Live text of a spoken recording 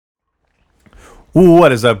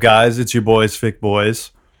What is up, guys? It's your boys, Fick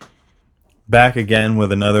Boys. Back again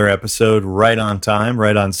with another episode right on time,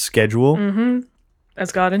 right on schedule. Mm-hmm.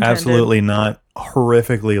 As God intended. Absolutely not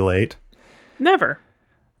horrifically late. Never.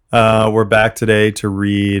 We're back today to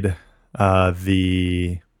read if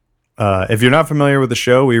you're not familiar with the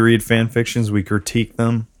show, we read fan fictions, we critique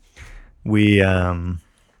them. We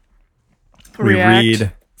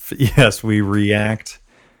read, yes, we react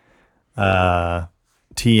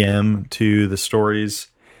TM to the stories,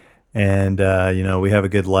 and we have a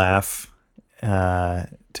good laugh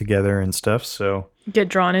together and stuff. So get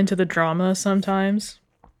drawn into the drama sometimes.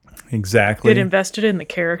 Exactly. Get invested in the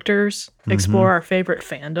characters. Explore our favorite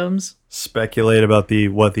fandoms. Speculate about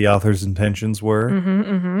what the author's intentions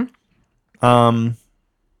were.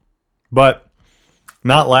 But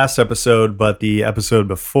not last episode, but the episode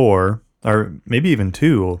before, or maybe even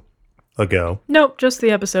two ago. Nope, just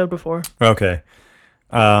the episode before. Okay.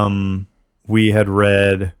 We had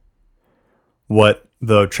read what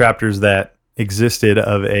the chapters that existed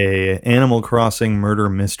of a Animal Crossing murder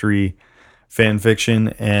mystery fan fiction,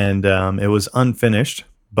 and it was unfinished,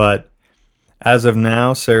 but as of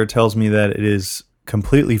now, Sarah tells me that it is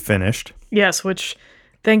completely finished. Yes, which,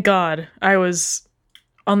 thank God, I was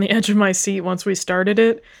on the edge of my seat once we started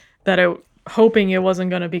it, hoping it wasn't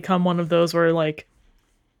going to become one of those where, like,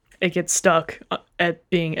 it gets stuck at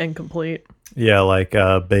being incomplete. Yeah, like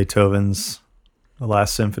Beethoven's The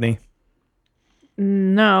Last Symphony.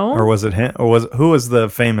 No. Or was it him? Or who was the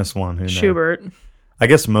famous one? Schubert. I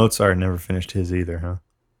guess Mozart never finished his either, huh?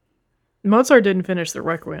 Mozart didn't finish the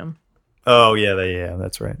Requiem. Oh, yeah,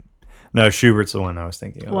 that's right. No, Schubert's the one I was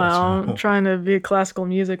thinking of. Wow, I'm trying to be a classical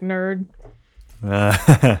music nerd.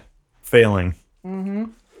 Failing.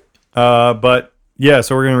 But, yeah,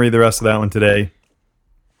 so we're going to read the rest of that one today.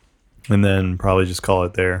 And then probably just call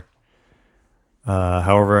it there.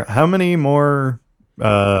 However, how many more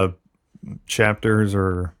chapters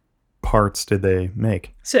or parts did they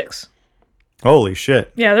make? 6. Holy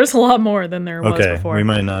shit. Yeah, there's a lot more than there was before. We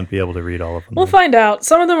might not be able to read all of them. We'll find out.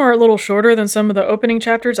 Some of them are a little shorter than some of the opening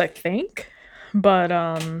chapters, I think. But,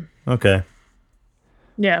 okay.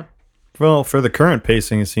 Yeah. Well, for the current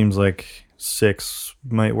pacing, it seems like 6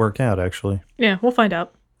 might work out, actually. Yeah, we'll find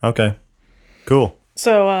out. Okay. Cool.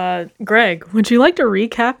 So, Greg, would you like to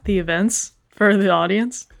recap the events for the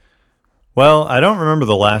audience? Well, I don't remember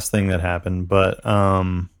the last thing that happened, but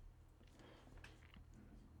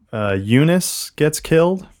Eunice gets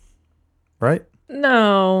killed, right?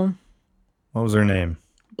 No. What was her name?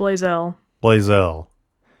 Blazelle.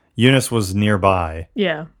 Eunice was nearby.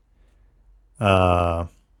 Yeah.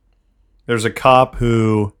 There's a cop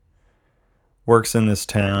who works in this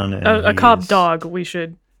town. And a cop dog, we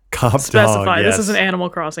should specify. Yes. This is an Animal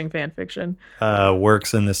Crossing fan fiction.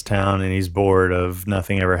 Works in this town, and he's bored of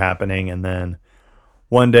nothing ever happening. And then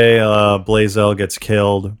one day, Blazelle gets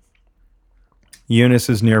killed. Eunice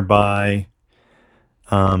is nearby.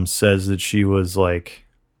 Says that she was like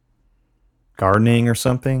gardening or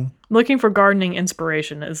something. Looking for gardening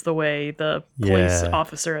inspiration is the way the police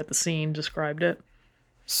officer at the scene described it.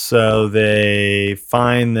 So they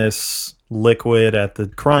find this liquid at the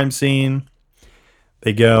crime scene.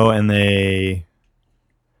 They go and they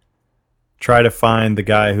try to find the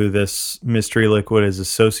guy who this mystery liquid is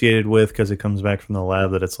associated with, because it comes back from the lab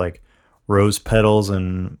that it's like rose petals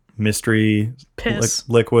and mystery piss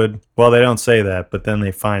liquid. Well, they don't say that, but then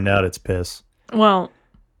they find out it's piss. Well,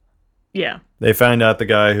 yeah. They find out the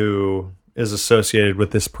guy who is associated with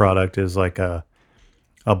this product is like a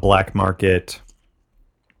black market,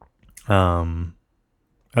 a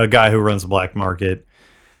guy who runs a black market,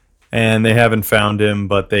 and they haven't found him,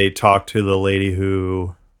 but they talk to the lady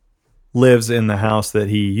who lives in the house that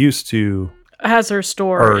he used to. Has her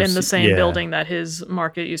store in the same building that his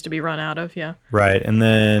market used to be run out of, yeah. Right, and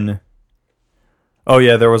then,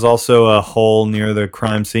 there was also a hole near the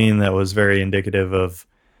crime scene that was very indicative of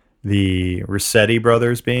the Rossetti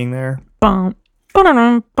brothers being there. And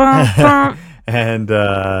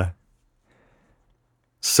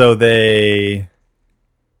so they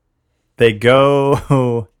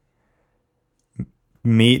go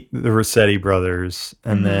meet the Rossetti brothers,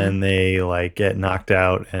 and then they like get knocked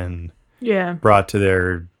out and brought to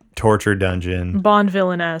their torture dungeon. Bond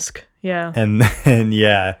villain-esque, yeah. And then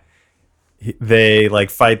they like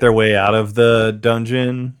fight their way out of the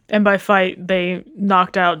dungeon. And by fight, they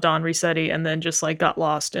knocked out Don Rossetti and then just like got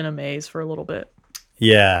lost in a maze for a little bit.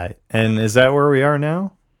 Yeah, and is that where we are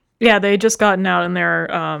now? Yeah, they just gotten out and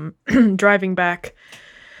they're driving back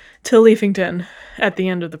to Leafington at the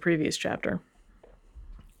end of the previous chapter.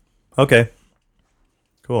 Okay.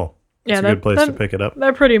 Cool. That's a good place to pick it up.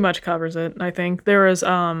 That pretty much covers it, I think. There was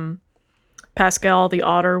Pascal the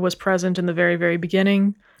otter was present in the very, very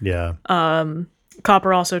beginning. Yeah.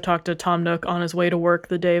 Copper also talked to Tom Nook on his way to work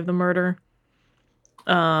the day of the murder.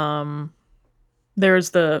 There's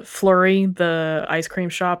the Flurry, the ice cream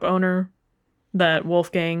shop owner that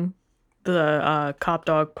Wolfgang, the cop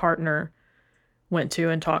dog partner, went to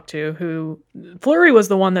and talked to. Who Flurry was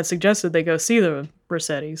the one that suggested they go see the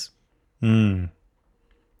Rossettis.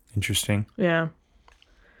 Interesting. Yeah.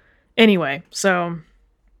 Anyway, so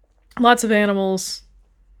lots of animals,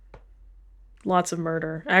 lots of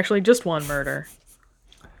murder. Actually, just one murder.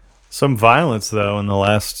 Some violence, though, in the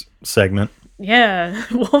last segment. Yeah,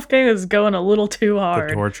 Wolfgang is going a little too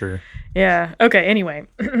hard. The torture. Yeah. Okay, anyway.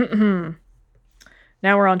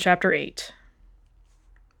 Now we're on chapter 8.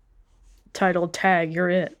 Titled Tag, You're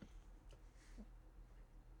It.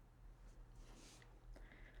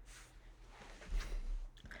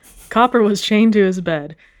 Copper was chained to his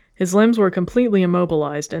bed. His limbs were completely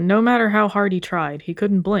immobilized, and no matter how hard he tried, he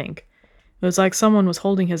couldn't blink. It was like someone was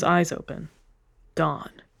holding his eyes open.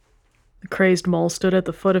 Dawn. The crazed mole stood at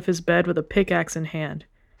the foot of his bed with a pickaxe in hand.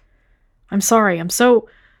 I'm sorry, I'm so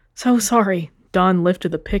sorry. Dawn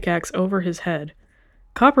lifted the pickaxe over his head.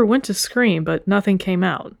 Copper went to scream, but nothing came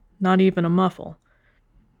out, not even a muffle.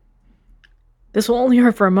 This will only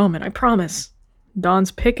hurt for a moment, I promise.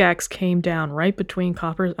 Dawn's pickaxe came down right between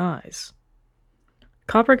Copper's eyes.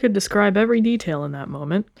 Copper could describe every detail in that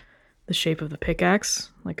moment. The shape of the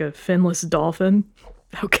pickaxe, like a finless dolphin.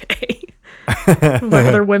 Okay.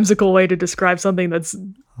 Another whimsical way to describe something that's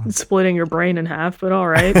splitting your brain in half, but all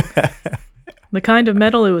right. The kind of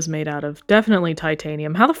metal it was made out of, definitely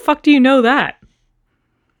titanium. How the fuck do you know that?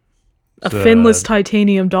 A finless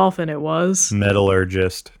titanium dolphin it was.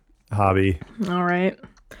 Metallurgist hobby. All right.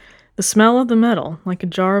 The smell of the metal, like a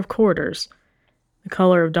jar of quarters. The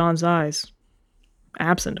color of Dawn's eyes.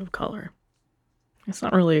 Absent of color. It's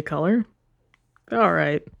not really a color. All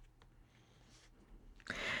right.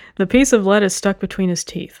 The piece of lettuce stuck between his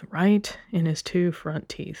teeth, right in his two front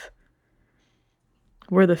teeth.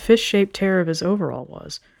 Where the fish-shaped tear of his overall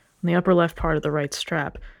was, on the upper left part of the right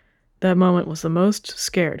strap. That moment was the most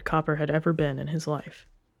scared Copper had ever been in his life.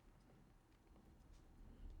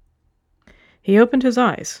 He opened his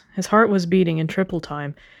eyes. His heart was beating in triple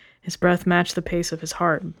time. His breath matched the pace of his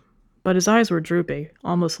heart, but his eyes were droopy,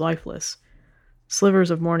 almost lifeless.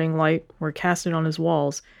 Slivers of morning light were casted on his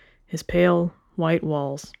walls, his pale white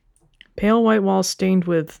walls. Pale white walls stained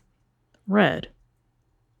with red.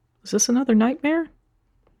 Was this another nightmare?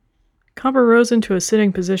 Copper rose into a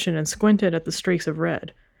sitting position and squinted at the streaks of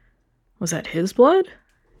red. Was that his blood?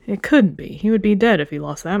 It couldn't be. He would be dead if he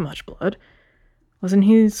lost that much blood. Wasn't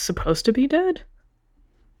he supposed to be dead?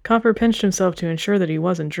 Copper pinched himself to ensure that he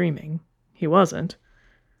wasn't dreaming. He wasn't.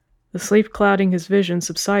 The sleep clouding his vision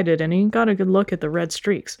subsided, and he got a good look at the red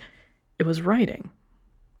streaks. It was writing.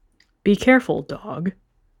 Be careful, dog.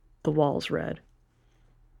 The walls read.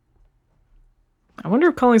 I wonder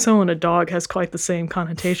if calling someone a dog has quite the same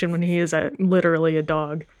connotation when he is literally a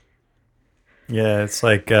dog. Yeah, it's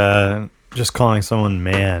like just calling someone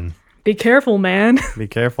man. Be careful, man. Be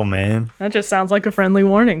careful, man. That just sounds like a friendly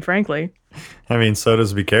warning, frankly. I mean, so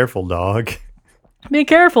does be careful, dog. Be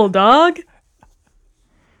careful, dog.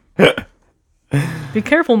 Be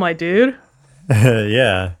careful, my dude.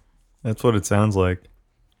 Yeah, that's what it sounds like.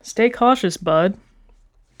 Stay cautious, bud.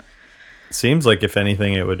 Seems like, if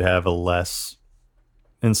anything, it would have a less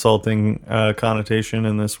insulting connotation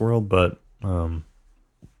in this world, but I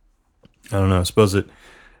don't know. I suppose it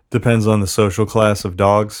depends on the social class of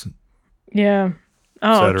dogs. Yeah.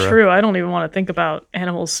 Oh, true. I don't even want to think about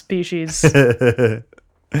animal species.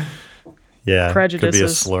 Yeah, prejudices. Could be a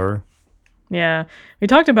slur. Yeah. We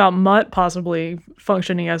talked about mutt possibly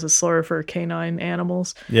functioning as a slur for canine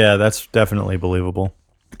animals. Yeah, that's definitely believable.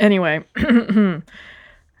 Anyway,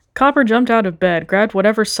 Copper jumped out of bed, grabbed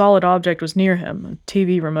whatever solid object was near him, a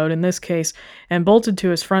TV remote in this case, and bolted to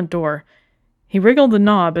his front door. He wriggled the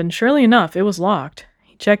knob, and surely enough, it was locked.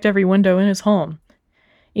 He checked every window in his home.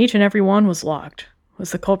 Each and every one was locked.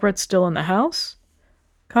 Was the culprit still in the house?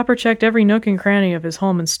 Copper checked every nook and cranny of his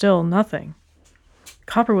home, and still nothing.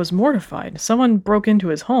 Copper was mortified. Someone broke into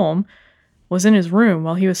his home, was in his room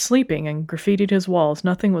while he was sleeping, and graffitied his walls.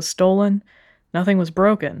 Nothing was stolen. Nothing was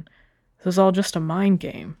broken. This was all just a mind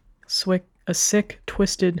game. A sick,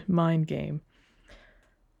 twisted mind game.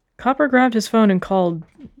 Copper grabbed his phone and called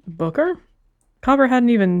Booker? Copper hadn't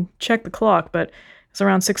even checked the clock, but it was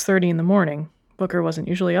around 6:30 in the morning. Booker wasn't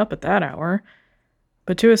usually up at that hour.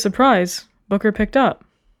 But to his surprise, Booker picked up.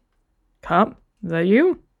 Cop, is that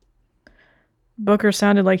you? Booker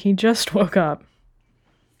sounded like he just woke up.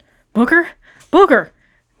 Booker? Booker!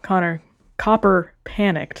 Copper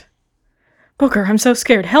panicked. Booker, I'm so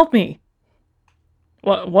scared. Help me.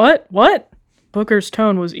 What? Booker's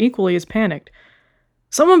tone was equally as panicked.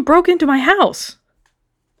 Someone broke into my house.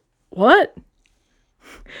 What?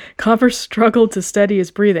 Copper struggled to steady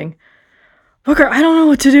his breathing. Booker, I don't know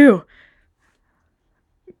what to do.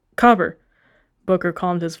 Copper. Booker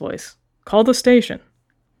calmed his voice. Call the station.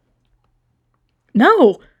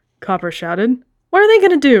 No, Copper shouted. What are they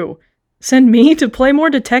going to do? Send me to play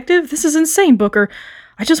more detective? This is insane, Booker.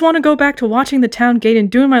 I just want to go back to watching the town gate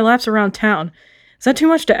and doing my laps around town. Is that too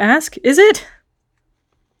much to ask? Is it?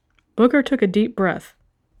 Booker took a deep breath.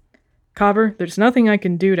 Copper, there's nothing I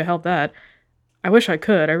can do to help that. I wish I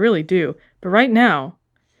could, I really do. But right now,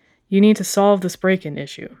 you need to solve this break-in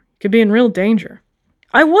issue. You could be in real danger.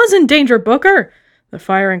 I was in danger, Booker! The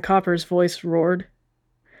fire in Copper's voice roared.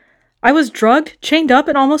 I was drugged, chained up,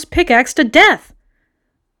 and almost pickaxed to death!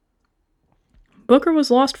 Booker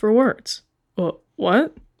was lost for words.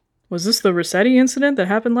 What? Was this the Rossetti incident that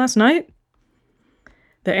happened last night?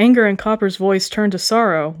 The anger in Copper's voice turned to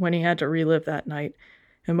sorrow when he had to relive that night.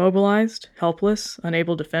 Immobilized, helpless,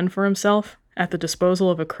 unable to fend for himself, at the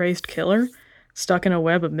disposal of a crazed killer, stuck in a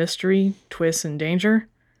web of mystery, twists, and danger?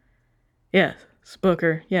 Yes,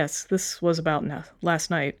 Booker, yes, this was about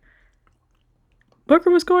last night.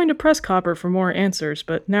 Booker was going to press Copper for more answers,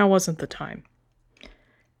 but now wasn't the time.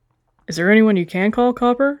 Is there anyone you can call,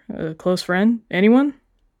 Copper? A close friend? Anyone?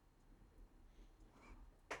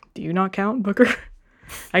 Do you not count, Booker?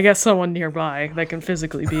 I guess someone nearby that can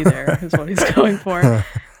physically be there is what he's going for.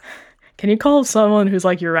 Can you call someone who's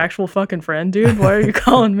like your actual fucking friend, dude? Why are you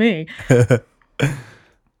calling me?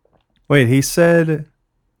 Wait, he said,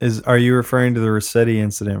 are you referring to the Rossetti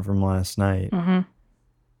incident from last night? Mm-hmm.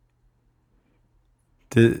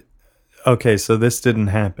 Okay, so this didn't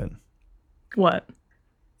happen. What?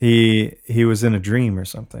 He was in a dream or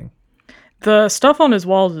something. The stuff on his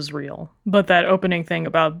walls is real, but that opening thing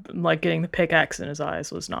about like getting the pickaxe in his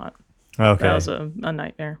eyes was not. Okay. That was a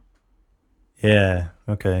nightmare. Yeah,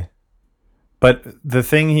 okay. But the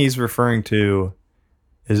thing he's referring to,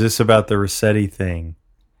 is this about the Rossetti thing?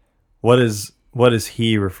 What is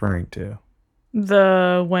he referring to?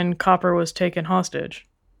 When Copper was taken hostage.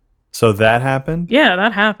 So that happened? Yeah,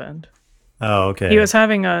 that happened. Oh, okay. He was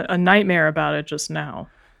having a nightmare about it just now.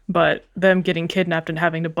 But them getting kidnapped and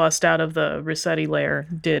having to bust out of the Rossetti lair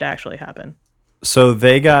did actually happen. So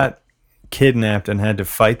they got kidnapped and had to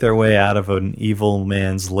fight their way out of an evil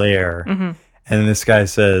man's lair. Mm-hmm. And this guy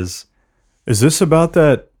says, is this about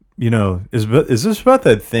that, is this about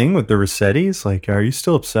that thing with the Rossettis? Like, are you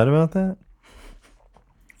still upset about that?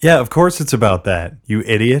 Yeah, of course it's about that, you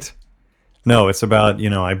idiot. No, it's about,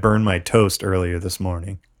 I burned my toast earlier this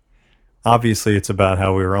morning. Obviously, it's about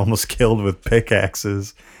how we were almost killed with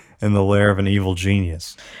pickaxes in the lair of an evil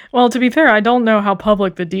genius. Well, to be fair, I don't know how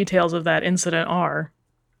public the details of that incident are.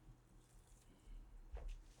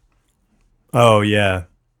 Oh, yeah.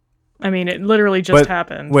 I mean, it literally just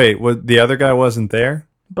happened. Wait, the other guy wasn't there?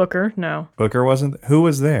 Booker? No. Booker wasn't? Who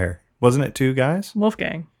was there? Wasn't it two guys?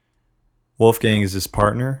 Wolfgang. Wolfgang is his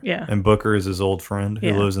partner? Yeah. And Booker is his old friend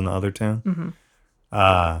who lives in the other town?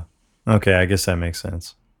 Mm-hmm. Okay, I guess that makes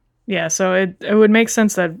sense. Yeah, so it would make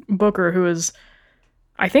sense that Booker, who is,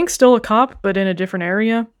 I think, still a cop, but in a different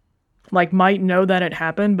area, like, might know that it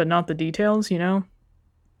happened, but not the details, Yeah,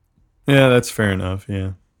 that's fair enough,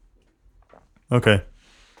 yeah. Okay.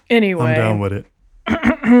 Anyway. I'm down with it.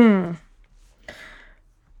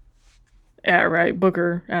 Yeah, right.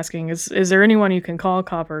 Booker asking, is there anyone you can call,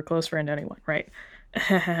 Copper, close friend, anyone? Right.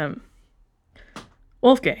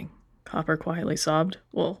 Wolfgang, Copper quietly sobbed.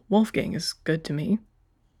 Well, Wolfgang is good to me.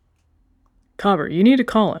 Copper, you need to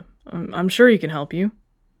call him. I'm sure he can help you.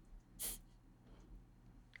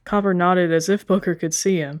 Copper nodded as if Booker could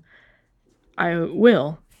see him. I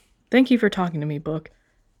will. Thank you for talking to me, Book.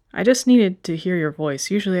 I just needed to hear your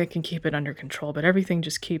voice. Usually I can keep it under control, but everything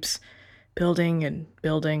just keeps building and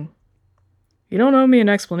building. You don't owe me an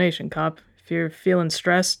explanation, Cop. If you're feeling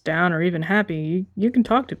stressed, down, or even happy, you can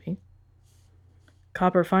talk to me.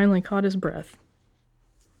 Copper finally caught his breath.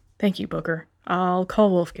 Thank you, Booker. I'll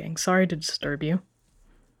call Wolfgang. Sorry to disturb you.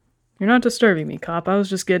 You're not disturbing me, Cop. I was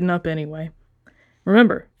just getting up anyway.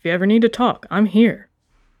 Remember, if you ever need to talk, I'm here.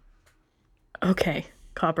 Okay,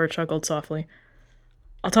 Copper chuckled softly.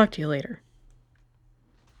 I'll talk to you later.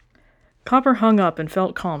 Copper hung up and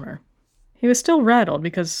felt calmer. He was still rattled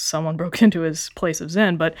because someone broke into his place of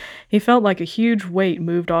zen, but he felt like a huge weight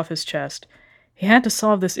moved off his chest. He had to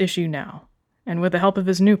solve this issue now, and with the help of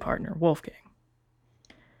his new partner, Wolfgang.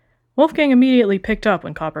 Wolfgang immediately picked up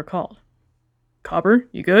when Copper called. Copper,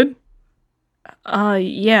 you good?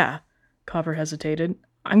 Yeah. Copper hesitated.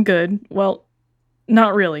 I'm good. Well,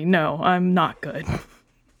 Not really, no, I'm not good.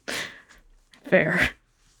 Fair.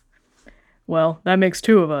 Well, that makes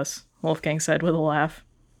two of us, Wolfgang said with a laugh.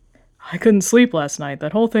 I couldn't sleep last night.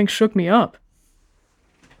 That whole thing shook me up.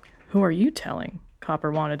 Who are you telling?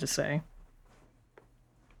 Copper wanted to say.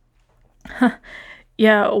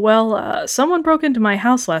 Yeah, well, someone broke into my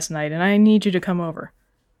house last night and I need you to come over.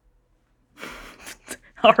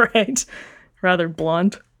 All right. Rather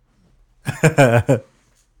blunt.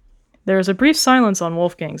 There was a brief silence on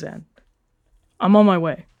Wolfgang's end. I'm on my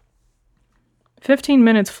way. 15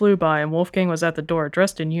 minutes flew by and Wolfgang was at the door,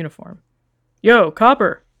 dressed in uniform. Yo,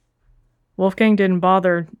 Copper! Wolfgang didn't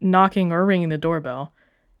bother knocking or ringing the doorbell.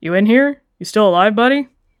 You in here? You still alive, buddy?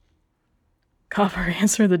 Copper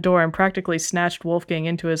answered the door and practically snatched Wolfgang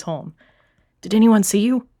into his home. Did anyone see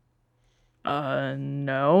you?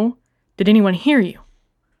 No. Did anyone hear you?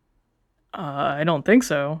 I don't think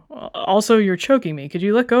so. Also, you're choking me. Could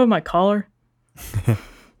you let go of my collar? I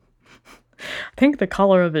think the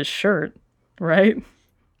collar of his shirt, right?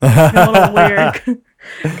 A little weird.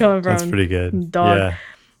 Coming from That's pretty good. Dog. Yeah.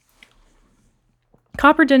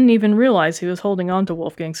 Copper didn't even realize he was holding on to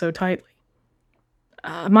Wolfgang so tightly.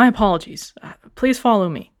 My apologies. Please follow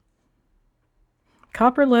me.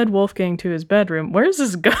 Copper led Wolfgang to his bedroom. Where's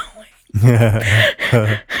this going?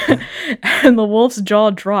 And the wolf's jaw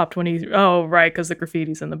dropped when he... Oh, right, because the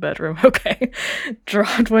graffiti's in the bedroom. Okay.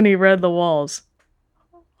 Dropped when he read the walls.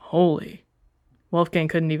 Holy. Wolfgang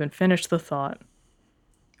couldn't even finish the thought.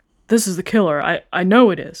 This is the killer. I know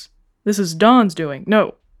it is. This is Don's doing.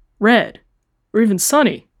 No, Red. Or even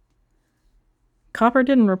Sonny. Copper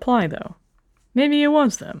didn't reply, though. Maybe it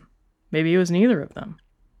was them. Maybe it was neither of them.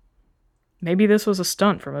 Maybe this was a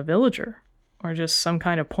stunt from a villager, or just some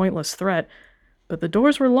kind of pointless threat, but the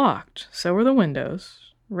doors were locked, so were the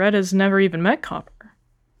windows. Red has never even met Copper.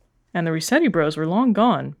 And the Rossetti bros were long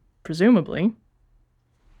gone, presumably.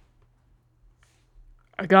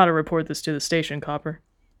 I gotta report this to the station, Copper.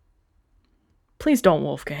 Please don't,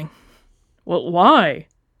 Wolfgang. Well, why?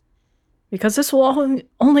 Because this will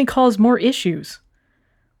only cause more issues.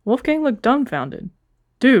 Wolfgang looked dumbfounded.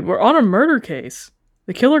 Dude, we're on a murder case.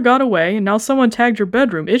 The killer got away, and now someone tagged your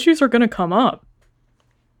bedroom. Issues are gonna come up.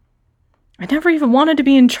 I never even wanted to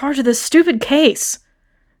be in charge of this stupid case,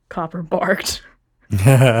 Copper barked.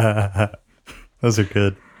 Those are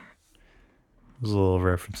good. Those little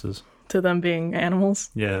references. To them being animals.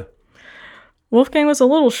 Yeah. Wolfgang was a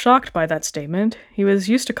little shocked by that statement. He was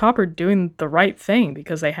used to Copper doing the right thing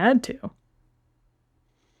because they had to.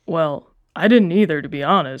 Well, I didn't either, to be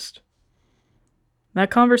honest. That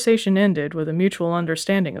conversation ended with a mutual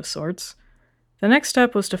understanding of sorts. The next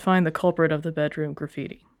step was to find the culprit of the bedroom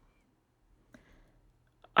graffiti.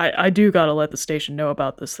 I do gotta let the station know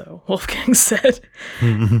about this, though, Wolfgang said.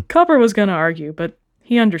 Copper was gonna argue, but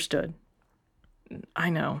he understood. I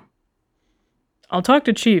know. I'll talk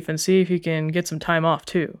to Chief and see if you can get some time off,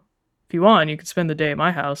 too. If you want, you can spend the day at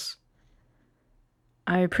my house.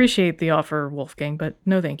 I appreciate the offer, Wolfgang, but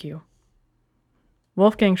no thank you.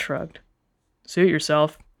 Wolfgang shrugged. Suit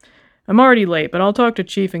yourself. I'm already late, but I'll talk to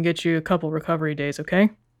Chief and get you a couple recovery days, okay?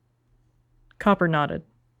 Copper nodded.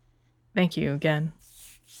 Thank you again.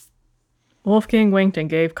 Wolfgang winked and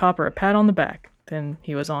gave Copper a pat on the back. Then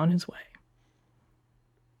he was on his way.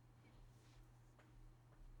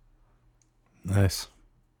 Nice.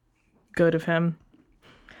 Good of him.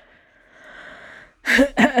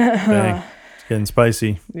 Bang. It's getting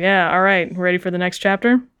spicy. Yeah, all right. Ready for the next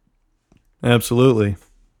chapter? Absolutely.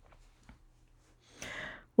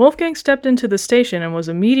 Wolfgang stepped into the station and was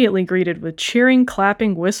immediately greeted with cheering,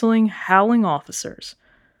 clapping, whistling, howling officers.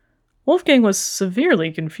 Wolfgang was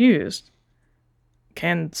severely confused.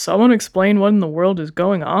 Can someone explain what in the world is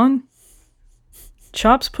going on?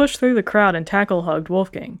 Chops pushed through the crowd and tackle-hugged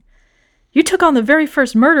Wolfgang. You took on the very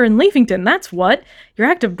first murder in Leafington, that's what! Your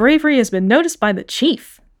act of bravery has been noticed by the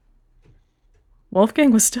chief.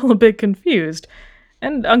 Wolfgang was still a bit confused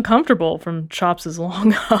and uncomfortable from Chops'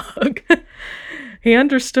 long hug. He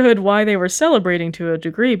understood why they were celebrating to a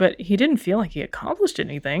degree, but he didn't feel like he accomplished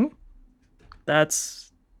anything.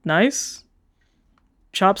 That's nice.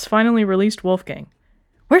 Chops finally released Wolfgang.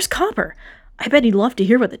 Where's Copper? I bet he'd love to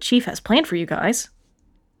hear what the chief has planned for you guys.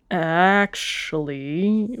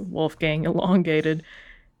 Actually, Wolfgang elongated,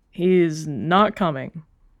 he's not coming.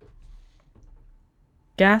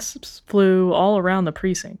 Gasps flew all around the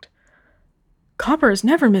precinct. Copper has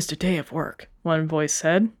never missed a day of work, one voice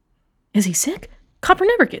said. Is he sick? Copper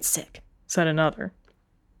never gets sick, said another.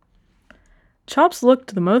 Chops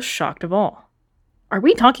looked the most shocked of all. Are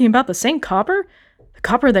we talking about the same Copper? The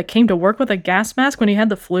Copper that came to work with a gas mask when he had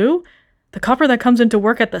the flu? The copper that comes into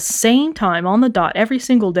work at the same time on the dot every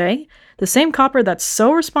single day? The same copper that's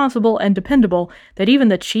so responsible and dependable that even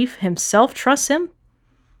the chief himself trusts him?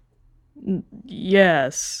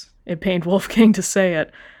 Yes, it pained Wolfgang to say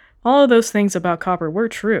it. All of those things about copper were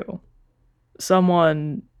true.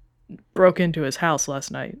 Someone broke into his house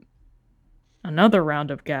last night. Another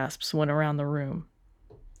round of gasps went around the room.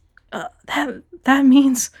 That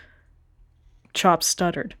means... Chop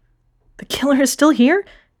stuttered. The killer is still here?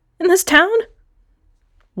 In this town?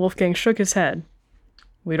 Wolfgang shook his head.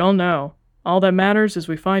 We don't know. All that matters is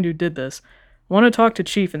we find who did this. I want to talk to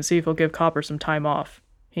Chief and see if he'll give Copper some time off.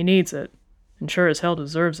 He needs it, and sure as hell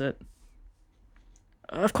deserves it.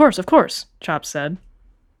 Of course, Chop said.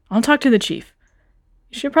 I'll talk to the Chief.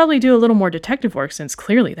 You should probably do a little more detective work since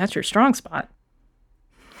clearly that's your strong spot.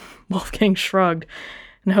 Wolfgang shrugged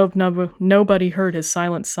and hoped nobody heard his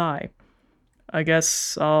silent sigh. I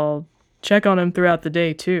guess I'll check on him throughout the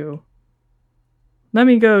day, too. Let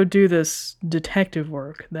me go do this detective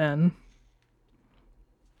work, then.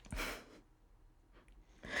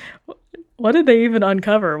 What did they even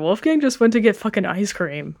uncover? Wolfgang just went to get fucking ice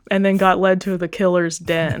cream and then got led to the killer's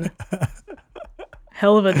den.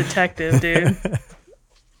 Hell of a detective, dude.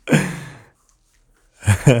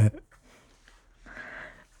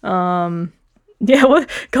 Yeah, what?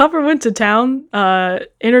 Copper went to town,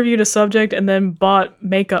 interviewed a subject, and then bought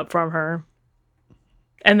makeup from her.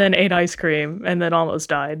 And then ate ice cream, and then almost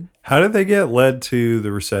died. How did they get led to the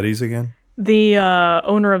Rossettis again? The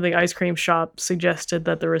owner of the ice cream shop suggested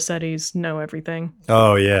that the Rossettis know everything.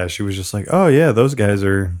 Oh, yeah. She was just like, oh, yeah, those guys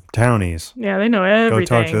are townies. Yeah, they know everything. Go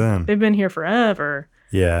talk to them. They've been here forever.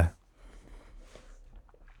 Yeah.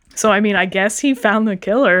 So, I mean, I guess he found the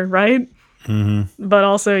killer, right? Mm-hmm. But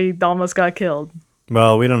also he almost got killed.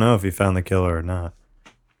 Well, we don't know if he found the killer or not.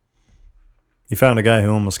 He found a guy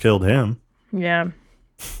who almost killed him. Yeah.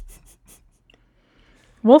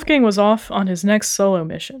 Wolfgang was off on his next solo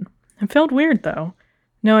mission. It felt weird, though.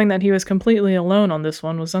 Knowing that he was completely alone on this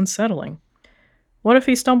one was unsettling. What if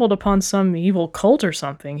he stumbled upon some evil cult or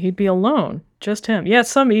something? He'd be alone. Just him. Yeah,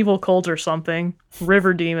 some evil cult or something.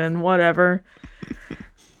 River demon, whatever.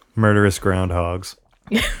 Murderous groundhogs.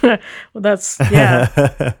 Well, that's,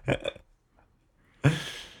 yeah.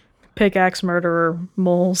 Pickaxe murderer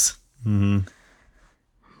moles. Mm-hmm.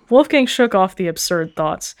 Wolfgang shook off the absurd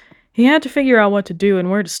thoughts. He had to figure out what to do and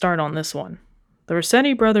where to start on this one. The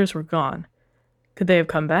Rossetti brothers were gone. Could they have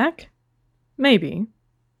come back? Maybe.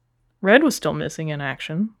 Red was still missing in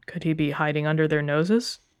action. Could he be hiding under their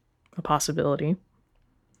noses? A possibility.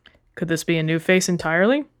 Could this be a new face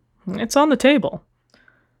entirely? It's on the table.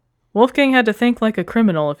 Wolfgang had to think like a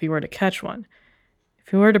criminal if he were to catch one. If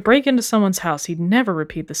he were to break into someone's house, he'd never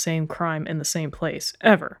repeat the same crime in the same place,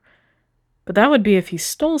 ever. But that would be if he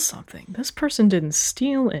stole something. This person didn't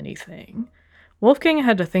steal anything. Wolfgang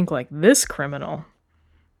had to think like this criminal.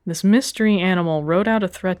 This mystery animal wrote out a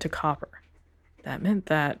threat to Copper. That meant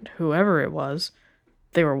that, whoever it was,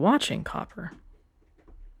 they were watching Copper.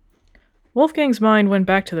 Wolfgang's mind went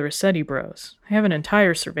back to the Rossetti bros. They have an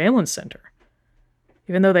entire surveillance center.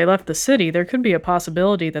 Even though they left the city, there could be a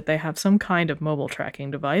possibility that they have some kind of mobile tracking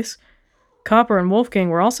device. Copper and Wolfgang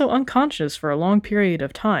were also unconscious for a long period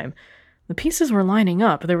of time. The pieces were lining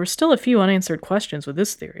up. There were still a few unanswered questions with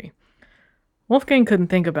this theory. Wolfgang couldn't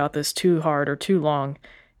think about this too hard or too long.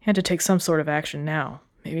 He had to take some sort of action now.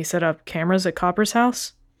 Maybe set up cameras at Copper's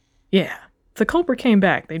house? Yeah. If the culprit came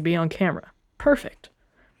back, they'd be on camera. Perfect.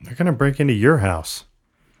 They're going to break into your house,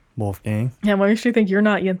 Wolfgang. Yeah, why makes you think you're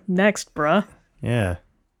not next, bruh? Yeah.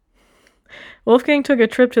 Wolfgang took a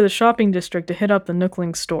trip to the shopping district to hit up the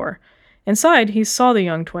Nookling store. Inside, he saw the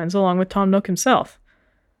young twins along with Tom Nook himself.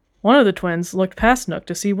 One of the twins looked past Nook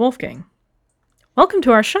to see Wolfgang. Welcome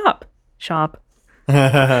to our shop. Shop.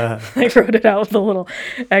 They wrote it out with a little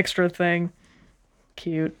extra thing.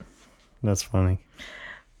 Cute. That's funny.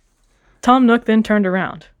 Tom Nook then turned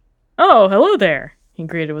around. Oh, hello there, he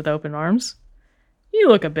greeted with open arms. You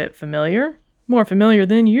look a bit familiar. More familiar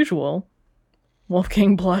than usual.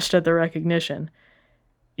 Wolfgang blushed at the recognition.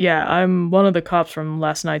 Yeah, I'm one of the cops from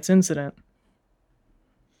last night's incident.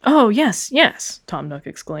 Oh, yes, Tom Nook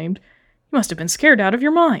exclaimed. You must have been scared out of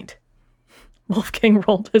your mind. Wolfgang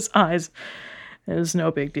rolled his eyes. It was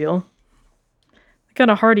no big deal. I got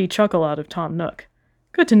a hearty chuckle out of Tom Nook.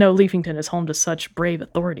 Good to know Leafington is home to such brave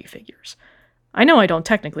authority figures. I know I don't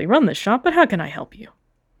technically run this shop, but how can I help you?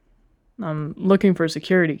 I'm looking for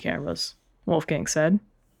security cameras, Wolfgang said.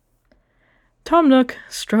 Tom Nook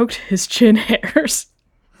stroked his chin hairs.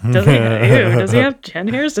 Does he have chin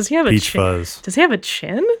hairs? Does he have a Peach chin? fuzz. Does he have a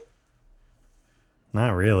chin?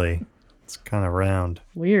 Not really. It's kind of round.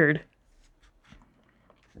 Weird.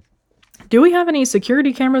 Do we have any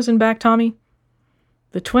security cameras in back, Tommy?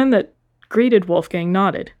 The twin that greeted Wolfgang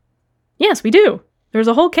nodded. Yes, we do. There's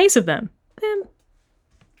a whole case of them.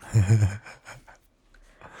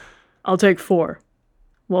 I'll take 4,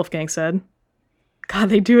 Wolfgang said. God,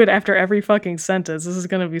 they do it after every fucking sentence. This is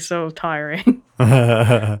gonna be so tiring.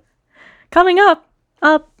 Coming up.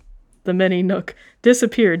 The mini Nook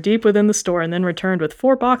disappeared deep within the store and then returned with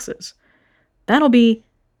 4 boxes. That'll be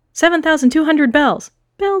 7,200 bells.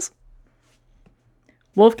 Bells?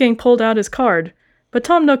 Wolfgang pulled out his card, but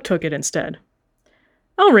Tom Nook took it instead.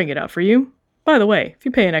 I'll ring it out for you. By the way, if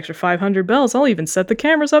you pay an extra 500 bells, I'll even set the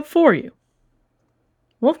cameras up for you.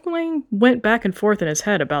 Wolfgang went back and forth in his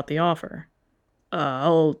head about the offer.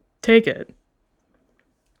 I'll take it.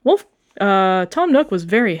 Tom Nook was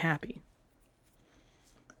very happy.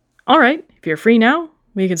 All right, if you're free now,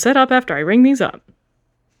 we can set up after I ring these up.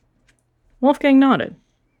 Wolfgang nodded.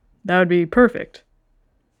 That would be perfect.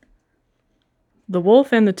 The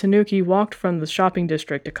wolf and the tanuki walked from the shopping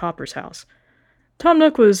district to Copper's house. Tom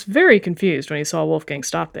Nook was very confused when he saw Wolfgang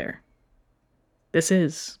stop there. This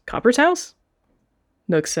is Copper's house?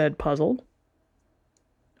 Nook said, puzzled.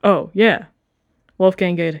 Oh, yeah.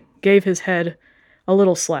 Wolfgang gave his head a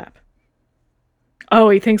little slap. Oh,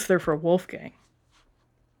 he thinks they're for Wolfgang.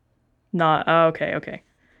 Okay.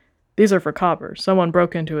 These are for Copper. Someone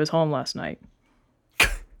broke into his home last night.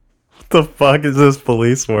 What the fuck is this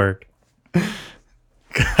police work?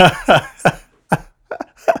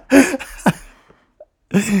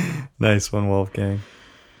 Nice one, Wolfgang.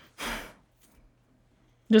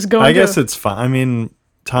 Just go. I guess it's fine. I mean,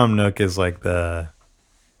 Tom Nook is like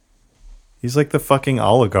he's like the fucking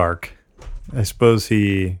oligarch. I suppose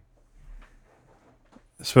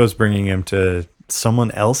bringing him to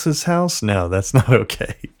someone else's house? No, that's not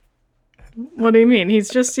okay. What do you mean?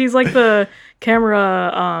 He's like the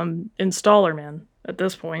camera installer man at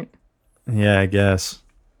this point. Yeah, I guess.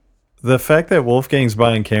 The fact that Wolfgang's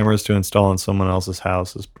buying cameras to install in someone else's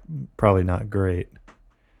house is probably not great.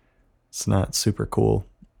 It's not super cool.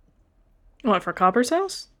 What, for Copper's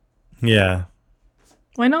house? Yeah.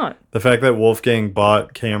 Why not? The fact that Wolfgang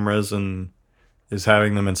bought cameras and is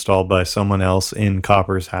having them installed by someone else in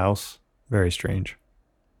Copper's house, very strange.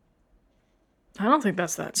 I don't think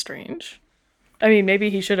that's that strange. I mean, maybe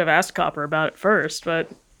he should have asked Copper about it first, but...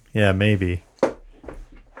 Yeah, maybe.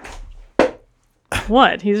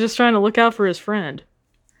 What? He's just trying to look out for his friend.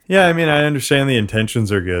 Yeah, I mean, I understand the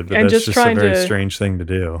intentions are good, but and that's just a very strange thing to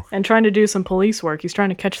do. And trying to do some police work. He's trying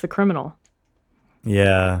to catch the criminal.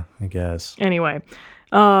 Yeah, I guess. Anyway,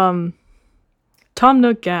 Tom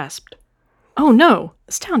Nook gasped. Oh no,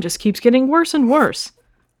 this town just keeps getting worse and worse.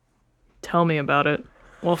 Tell me about it.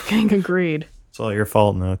 Wolfgang agreed. It's all your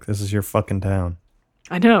fault, Nook. This is your fucking town.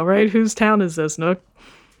 I know, right? Whose town is this, Nook?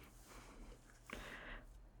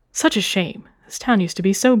 Such a shame. This town used to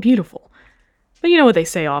be so beautiful. But you know what they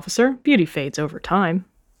say, officer. Beauty fades over time.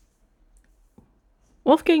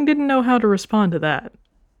 Wolfgang didn't know how to respond to that.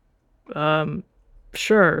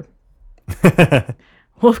 Sure.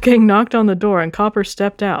 Wolfgang knocked on the door and Copper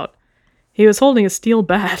stepped out. He was holding a steel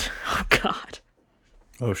bat. Oh, God.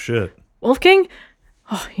 Oh, shit. Wolfgang?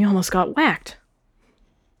 Oh, he almost got whacked.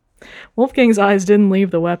 Wolfgang's eyes didn't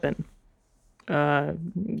leave the weapon.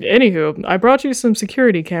 Anywho, I brought you some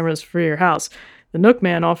security cameras for your house. The Nook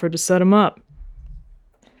man offered to set them up.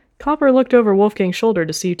 Copper looked over Wolfgang's shoulder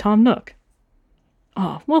to see Tom Nook.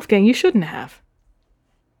 Oh, Wolfgang, you shouldn't have.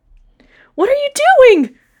 What are you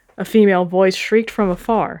doing? A female voice shrieked from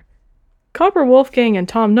afar. Copper, Wolfgang, and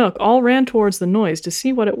Tom Nook all ran towards the noise to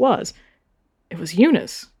see what it was. It was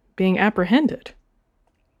Eunice, being apprehended.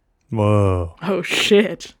 Whoa. Oh,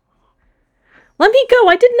 shit. Let me go,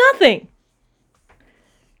 I did nothing!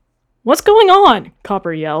 What's going on?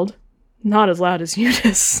 Copper yelled. Not as loud as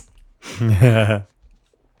Eunice. A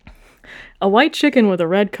white chicken with a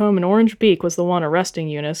red comb and orange beak was the one arresting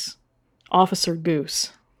Eunice. Officer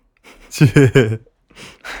Goose. I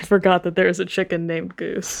forgot that there's a chicken named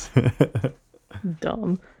Goose.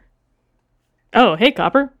 Dumb. Oh, hey,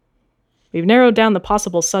 Copper. We've narrowed down the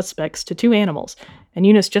possible suspects to 2 animals, and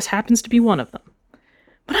Eunice just happens to be one of them.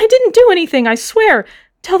 But I didn't do anything, I swear!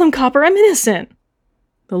 Tell them, Copper, I'm innocent!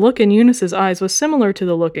 The look in Eunice's eyes was similar to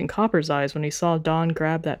the look in Copper's eyes when he saw Dawn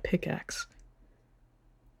grab that pickaxe.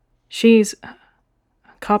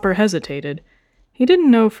 Copper hesitated. He didn't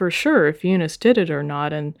know for sure if Eunice did it or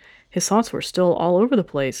not, and his thoughts were still all over the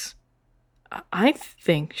place. I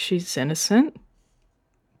think she's innocent.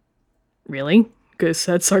 Really? Goose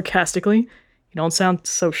said sarcastically. You don't sound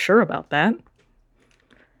so sure about that.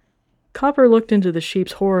 Copper looked into the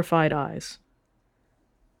sheep's horrified eyes.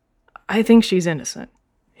 I think she's innocent,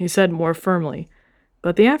 he said more firmly.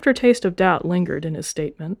 But the aftertaste of doubt lingered in his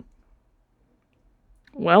statement.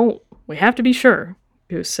 Well, we have to be sure,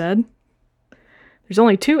 Goose said. There's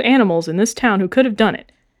only 2 animals in this town who could have done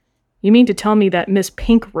it. You mean to tell me that Miss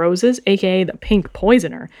Pink Roses, aka the Pink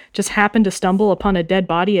Poisoner, just happened to stumble upon a dead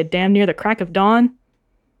body at damn near the crack of dawn?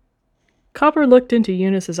 Copper looked into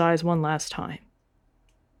Eunice's eyes one last time.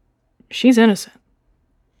 She's innocent.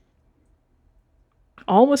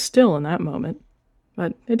 All was still in that moment,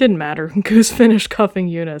 but it didn't matter. Goose finished cuffing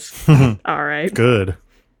Eunice. All right. Good.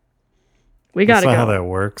 We gotta That's go. not how that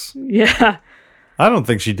works. Yeah. I don't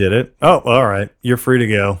think she did it. Oh, all right. You're free to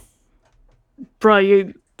go.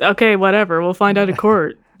 Bro, okay, whatever. We'll find out in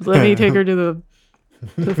court. Let me take her to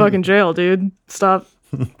the fucking jail, dude. Stop.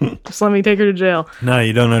 Just let me take her to jail. No,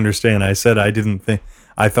 you don't understand. I said I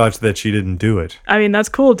thought that she didn't do it. I mean, that's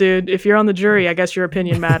cool, dude. If you're on the jury, I guess your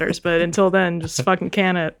opinion matters. But until then, just fucking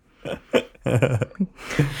can it.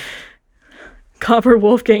 Copper,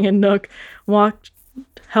 Wolfgang, and Nook walked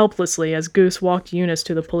helplessly as Goose walked Eunice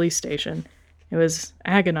to the police station. It was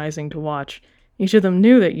agonizing to watch. Each of them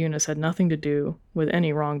knew that Eunice had nothing to do with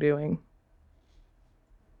any wrongdoing.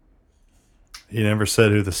 He never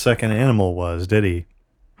said who the second animal was, did he?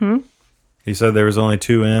 He said there was only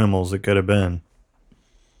 2 animals it could have been.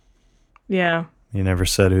 Yeah. He never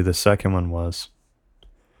said who the second one was.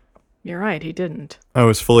 You're right, he didn't. I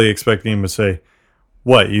was fully expecting him to say,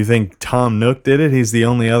 what, you think Tom Nook did it? He's the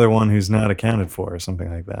only other one who's not accounted for, or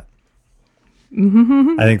something like that.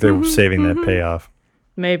 I think they're saving that payoff.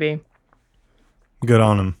 Maybe. Good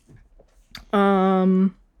on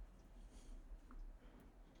him.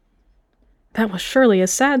 That was surely a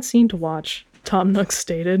sad scene to watch, Tom Nook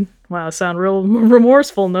stated. Wow, sound real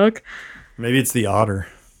remorseful, Nook. Maybe it's the otter.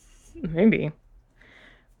 Maybe.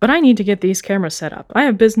 But I need to get these cameras set up. I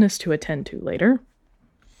have business to attend to later.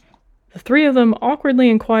 The 3 of them awkwardly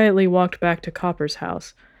and quietly walked back to Copper's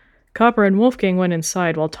house. Copper and Wolfgang went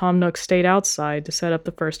inside while Tom Nook stayed outside to set up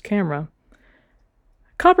the first camera.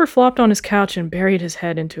 Copper flopped on his couch and buried his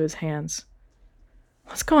head into his hands.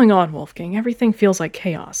 What's going on, Wolfgang? Everything feels like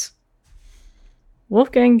chaos.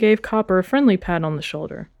 Wolfgang gave Copper a friendly pat on the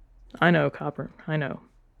shoulder. I know, Copper, I know.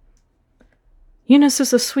 Eunice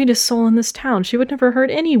is the sweetest soul in this town. She would never hurt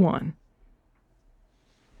anyone.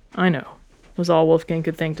 I know, was all Wolfgang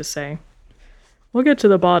could think to say. We'll get to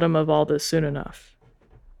the bottom of all this soon enough.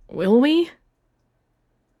 Will we?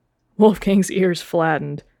 Wolfgang's ears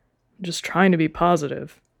flattened. Just trying to be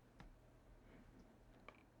positive.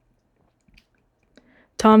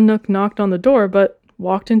 Tom Nook knocked on the door, but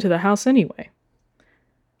walked into the house anyway.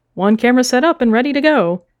 1 camera set up and ready to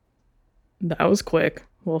go. That was quick,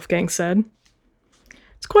 Wolfgang said.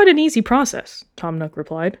 It's quite an easy process, Tom Nook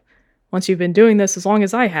replied. Once you've been doing this as long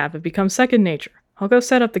as I have, it becomes second nature. I'll go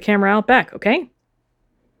set up the camera out back, okay?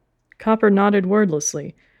 Copper nodded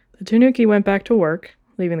wordlessly. The Tanuki went back to work,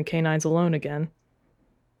 leaving the canines alone again.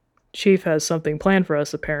 Chief has something planned for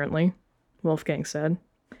us, apparently, Wolfgang said.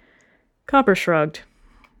 Copper shrugged.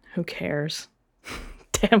 Who cares?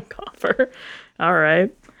 Damn Copper. All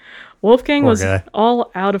right. Wolfgang was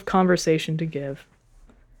all out of conversation to give.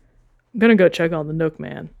 I'm gonna go check on the Nook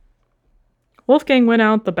man. Wolfgang went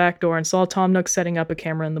out the back door and saw Tom Nook setting up a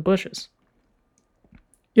camera in the bushes.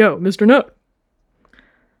 Yo, Mr. Nook.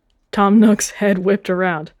 Tom Nook's head whipped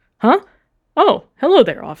around. Huh? Oh, hello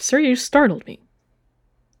there, officer. You startled me.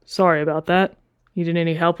 Sorry about that. You need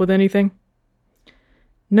any help with anything?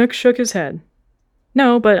 Nook shook his head.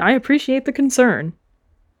 No, but I appreciate the concern.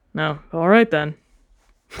 No, all right then.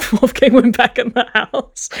 Wolfgang went back in the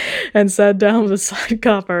house and sat down beside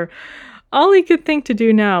Copper. All he could think to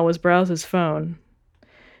do now was browse his phone.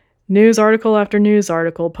 News article after news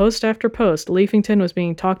article, post after post, Leafington was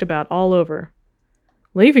being talked about all over.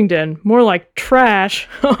 Leafington? More like trash.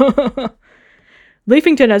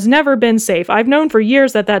 Leafington has never been safe. I've known for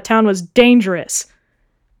years that town was dangerous.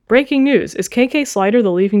 Breaking news. Is KK Slider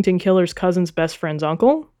the Leafington killer's cousin's best friend's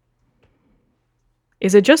uncle?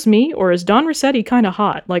 Is it just me, or is Don Rossetti kind of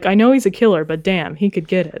hot? Like, I know he's a killer, but damn, he could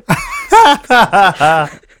get it.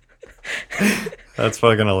 That's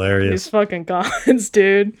fucking hilarious. These fucking gods,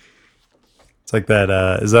 dude. It's like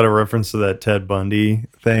that, is that a reference to that Ted Bundy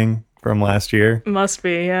thing from last year? Must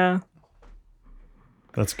be, yeah.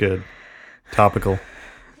 That's good. Topical.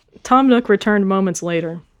 Tom Nook returned moments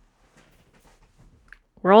later.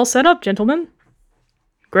 We're all set up, gentlemen.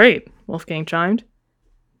 Great, Wolfgang chimed.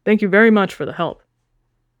 Thank you very much for the help.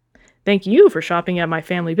 Thank you for shopping at my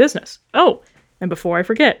family business. Oh, and before I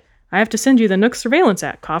forget, I have to send you the Nook surveillance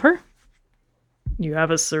app, Copper. You have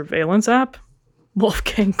a surveillance app?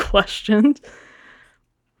 Wolfgang questioned.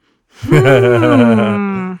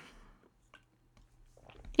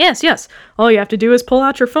 Yes, yes. All you have to do is pull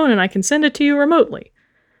out your phone and I can send it to you remotely.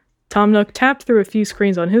 Tom Nook tapped through a few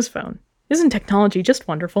screens on his phone. Isn't technology just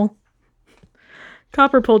wonderful?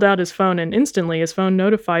 Copper pulled out his phone and instantly his phone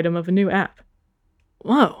notified him of a new app.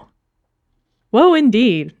 Whoa. Whoa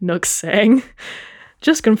indeed, Nook sang.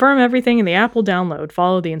 Just confirm everything in the app will download,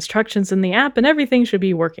 follow the instructions in the app, and everything should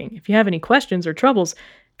be working. If you have any questions or troubles,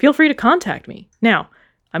 feel free to contact me. Now,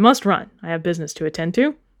 I must run. I have business to attend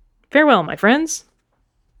to. Farewell, my friends.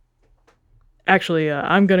 Actually,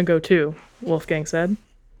 I'm gonna go too, Wolfgang said.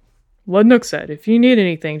 What Nook said, if you need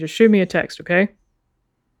anything, just shoot me a text, okay?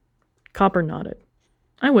 Copper nodded.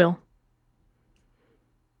 I will.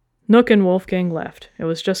 Nook and Wolfgang left. It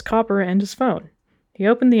was just Copper and his phone. He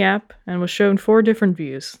opened the app and was shown 4 different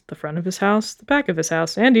views. The front of his house, the back of his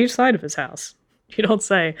house, and each side of his house. You don't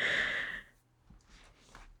say.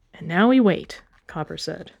 And now we wait, Copper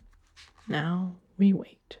said. Now we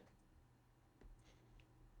wait.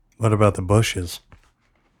 What about the bushes?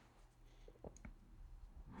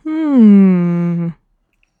 Well,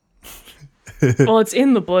 it's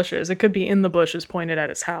in the bushes. It could be in the bushes pointed at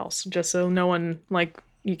his house, just so no one,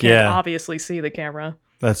 you can't obviously see the camera.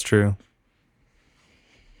 That's true.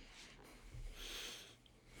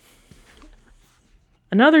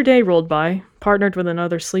 Another day rolled by, partnered with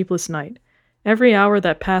another sleepless night. Every hour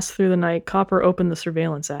that passed through the night, Copper opened the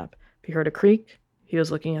surveillance app. If he heard a creak, he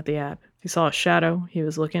was looking at the app. If he saw a shadow, he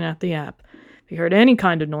was looking at the app. If he heard any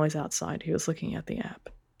kind of noise outside, he was looking at the app.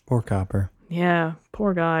 Poor Copper. Yeah,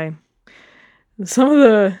 poor guy. Some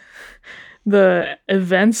of the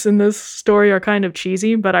events in this story are kind of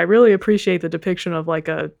cheesy, but I really appreciate the depiction of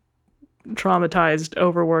a traumatized,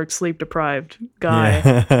 overworked, sleep-deprived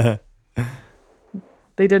guy. Yeah.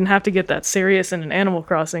 They didn't have to get that serious in an Animal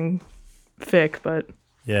Crossing fic, but...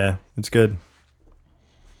 Yeah, it's good.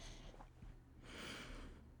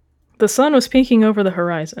 The sun was peeking over the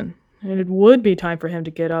horizon, and it would be time for him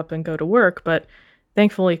to get up and go to work, but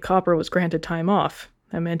thankfully Copper was granted time off.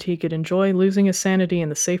 That meant he could enjoy losing his sanity in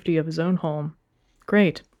the safety of his own home.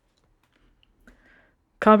 Great.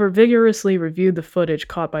 Copper vigorously reviewed the footage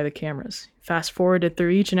caught by the cameras. Fast-forwarded through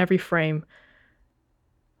each and every frame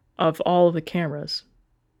of all of the cameras.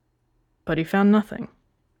 But he found nothing.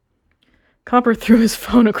 Copper threw his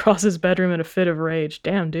phone across his bedroom in a fit of rage.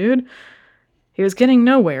 Damn, dude. He was getting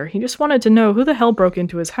nowhere. He just wanted to know who the hell broke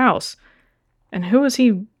into his house. And who was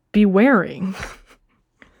he bewaring?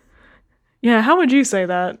 Yeah, how would you say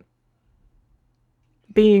that?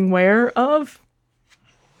 Being ware of?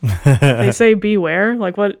 They say beware?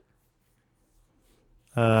 Like what?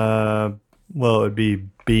 Well, it would be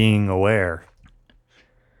being aware.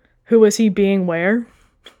 Who was he being where?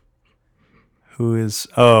 Who is...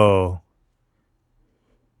 Oh.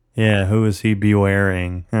 Yeah, who is he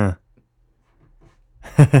bewaring? Huh.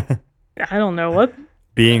 I don't know. What?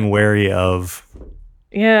 Being wary of.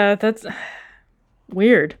 Yeah, that's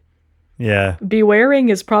weird. Yeah. Bewaring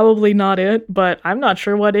is probably not it, but I'm not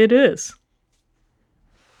sure what it is.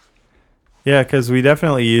 Yeah, because we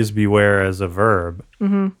definitely use beware as a verb.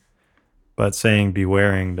 Mm-hmm. But saying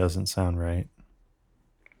bewaring doesn't sound right.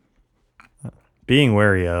 Being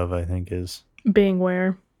wary of, I think, is... Being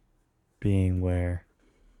where? Being where.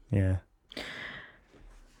 Yeah.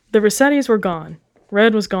 The Rossettis were gone.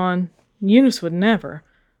 Red was gone. Eunice would never.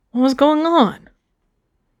 What was going on?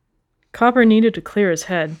 Copper needed to clear his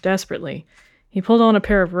head, desperately. He pulled on a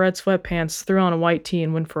pair of red sweatpants, threw on a white tee,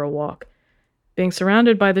 and went for a walk. Being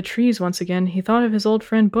surrounded by the trees once again, he thought of his old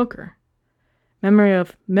friend Booker.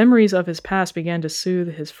 Memories of his past began to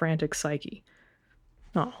soothe his frantic psyche.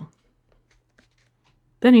 Oh.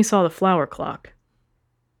 Then he saw the flower clock.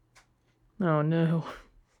 Oh no.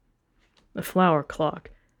 The flower clock.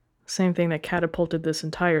 Same thing that catapulted this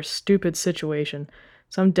entire stupid situation.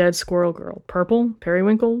 Some dead squirrel girl. Purple?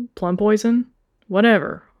 Periwinkle? Plum poison?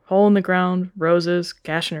 Whatever. Hole in the ground. Roses.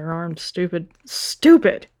 Gash in her arm. Stupid.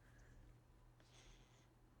 Stupid!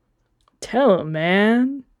 Tell him,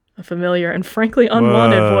 man. A familiar and frankly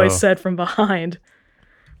unwanted voice said from behind.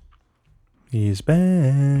 He's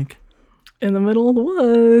back. In the middle of the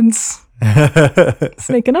woods.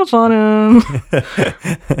 Sneaking up on him.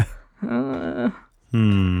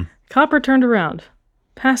 Copper turned around.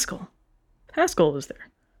 Pascal. Pascal was there.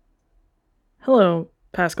 Hello,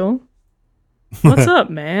 Pascal. What's up,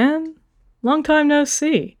 man? Long time no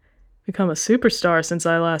see. Become a superstar since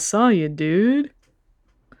I last saw you, dude.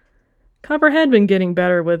 Copper had been getting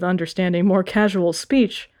better with understanding more casual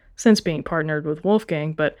speech since being partnered with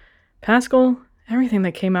Wolfgang, but Pascal, everything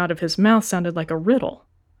that came out of his mouth sounded like a riddle.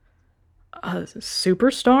 A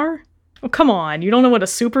superstar? Oh, come on. You don't know what a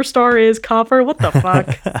superstar is, Copper? What the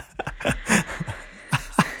fuck?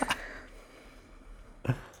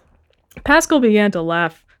 Pascal began to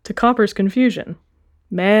laugh to Copper's confusion.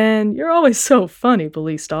 Man, you're always so funny,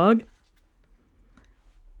 police dog.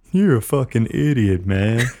 You're a fucking idiot,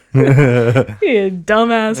 man. You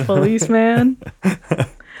dumbass policeman.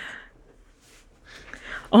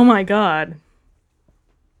 Oh my god.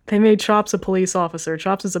 They made Chops a police officer.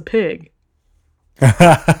 Chops is a pig.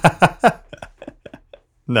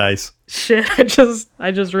 Nice. Shit,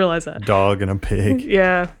 I just realized that. Dog and a pig.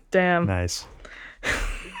 Yeah, damn. Nice.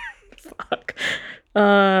 Fuck.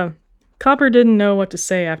 Copper didn't know what to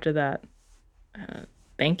say after that.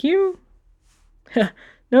 Thank you?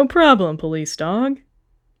 No problem, police dog.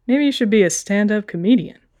 Maybe you should be a stand-up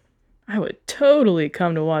comedian. I would totally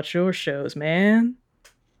come to watch your shows, man.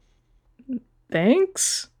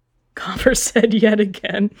 Thanks? Copper said yet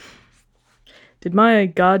again. Did my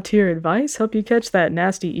god-tier advice help you catch that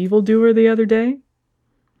nasty evildoer the other day?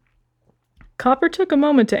 Copper took a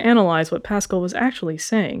moment to analyze what Pascal was actually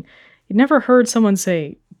saying. He'd never heard someone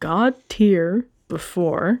say god-tier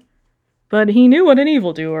before, but he knew what an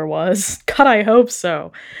evildoer was. God, I hope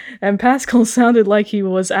so. And Pascal sounded like he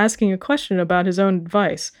was asking a question about his own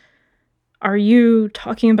advice. Are you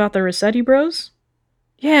talking about the Rossetti bros?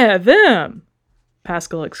 Yeah, them!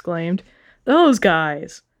 Pascal exclaimed. Those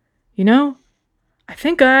guys. You know, I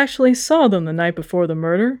think I actually saw them the night before the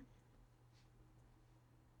murder.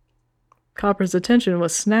 Copper's attention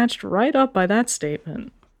was snatched right up by that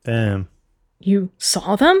statement. Damn. You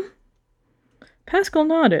saw them? Pascal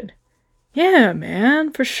nodded. Yeah,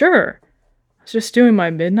 man, for sure. I was just doing my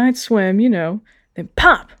midnight swim, you know. Then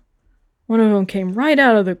pop! One of them came right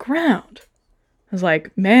out of the ground. I was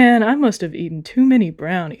like, man, I must have eaten too many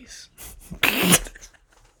brownies.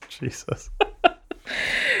 Jesus.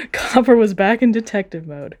 Copper was back in detective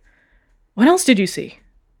mode. What else did you see?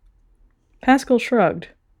 Pascal shrugged.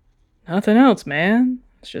 Nothing else, man.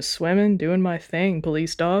 It's just swimming, doing my thing,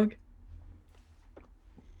 police dog.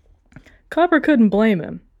 Copper couldn't blame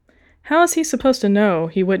him. How is he supposed to know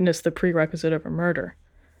he witnessed the prerequisite of a murder?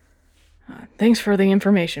 Thanks for the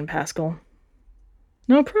information, Pascal.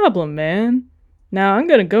 No problem, man. Now I'm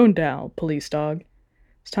gonna go now, police dog.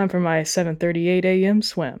 It's time for my 7:38 a.m.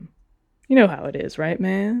 swim. You know how it is, right,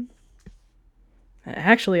 man?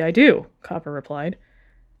 Actually, I do, Copper replied.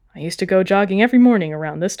 I used to go jogging every morning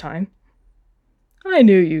around this time. I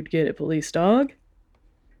knew you'd get it, police dog.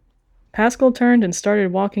 Pascal turned and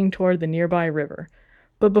started walking toward the nearby river.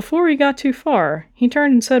 But before he got too far, he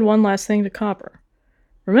turned and said one last thing to Copper.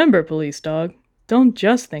 Remember, police dog, don't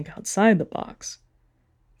just think outside the box.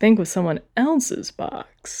 Think with someone else's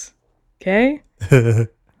box. Okay?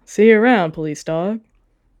 See you around, police dog.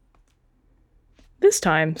 This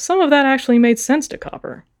time, some of that actually made sense to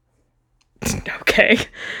Copper. Okay.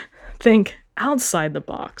 Think outside the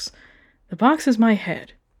box. The box is my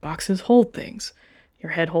head. Boxes hold things.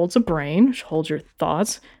 Your head holds a brain, which holds your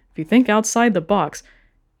thoughts. If you think outside the box,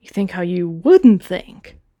 you think how you wouldn't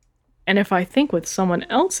think. And if I think with someone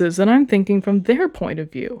else's, then I'm thinking from their point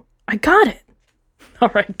of view. I got it. All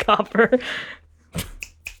right, Copper.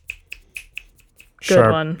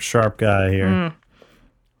 Good one. Sharp guy here.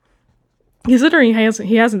 Considering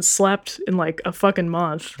he hasn't slept in like a fucking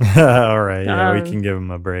month. All right, yeah, we can give him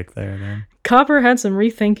a break there then. Copper had some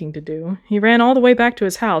rethinking to do. He ran all the way back to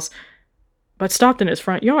his house, but stopped in his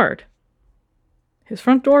front yard. His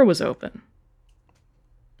front door was open.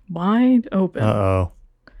 Wide open. Uh-oh.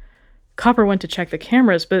 Copper went to check the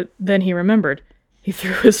cameras, but then he remembered. He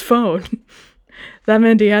threw his phone. That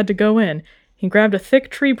meant he had to go in. He grabbed a thick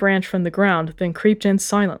tree branch from the ground, then creeped in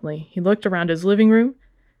silently. He looked around his living room.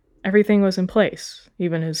 Everything was in place,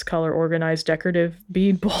 even his color-organized decorative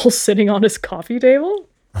bead bowl sitting on his coffee table.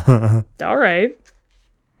 All right.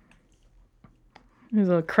 He's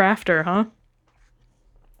a crafter, huh?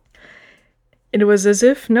 It was as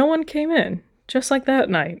if no one came in, just like that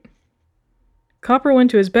night. Copper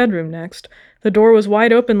went to his bedroom next. The door was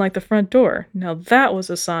wide open like the front door. Now that was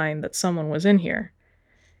a sign that someone was in here.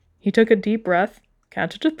 He took a deep breath,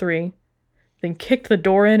 counted to 3, then kicked the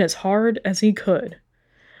door in as hard as he could.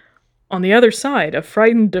 On the other side, a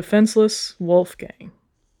frightened, defenseless Wolfgang.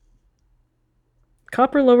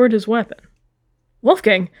 Copper lowered his weapon.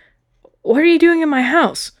 Wolfgang, what are you doing in my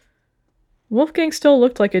house? Wolfgang still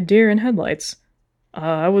looked like a deer in headlights.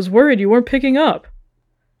 I was worried you weren't picking up.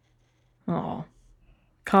 Oh.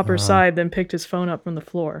 Copper sighed, then picked his phone up from the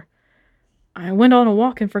floor. I went on a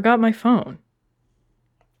walk and forgot my phone.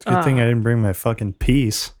 It's a good thing I didn't bring my fucking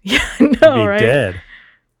piece. Yeah, I know, I'd be right? dead.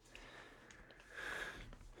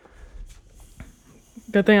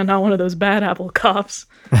 Good thing I'm not one of those bad apple cops.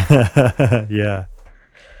 Yeah.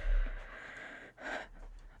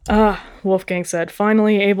 Wolfgang said,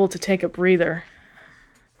 finally able to take a breather.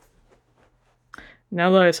 Now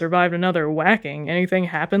that I survived another whacking, anything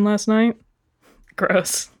happened last night?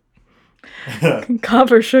 Gross.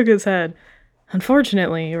 Copper shook his head.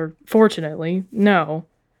 Unfortunately, or fortunately, no.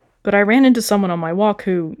 But I ran into someone on my walk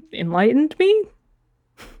who enlightened me?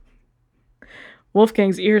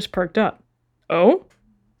 Wolfgang's ears perked up. Oh?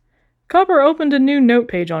 Copper opened a new note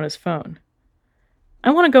page on his phone.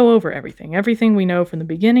 I want to go over everything we know from the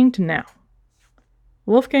beginning to now.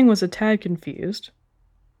 Wolfgang was a tad confused.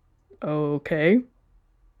 Okay.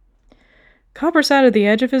 Copper sat at the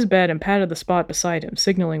edge of his bed and patted the spot beside him,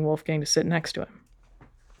 signaling Wolfgang to sit next to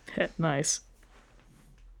him. Nice.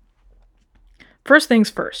 First things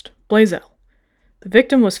first, Blazette. The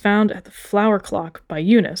victim was found at the flower clock by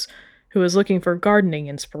Eunice, who was looking for gardening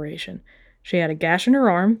inspiration. She had a gash in her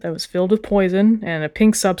arm that was filled with poison and a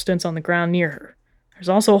pink substance on the ground near her. There's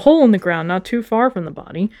also a hole in the ground not too far from the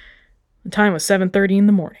body. The time was 7:30 in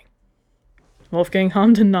the morning. Wolfgang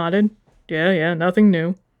hummed and nodded. Yeah, nothing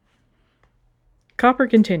new. Copper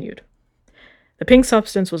continued. The pink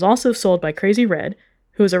substance was also sold by Crazy Red,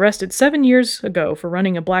 who was arrested 7 years ago for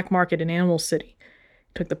running a black market in Animal City.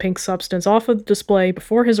 He took the pink substance off of the display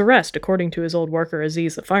before his arrest, according to his old worker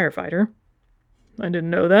Aziz the firefighter. I didn't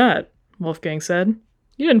know that, Wolfgang said.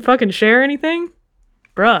 You didn't fucking share anything?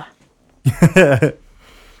 Bruh.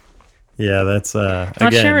 Yeah, that's, not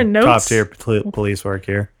again, sharing notes? top-tier police work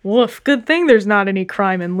here. Woof, good thing there's not any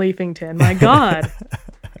crime in Leafington, my god.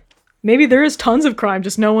 Maybe there is tons of crime,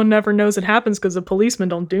 just no one ever knows it happens because the policemen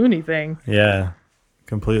don't do anything. Yeah,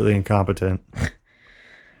 completely incompetent.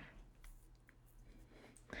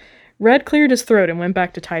 Red cleared his throat and went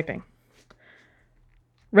back to typing.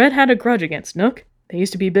 Red had a grudge against Nook. They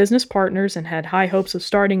used to be business partners and had high hopes of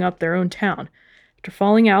starting up their own town. After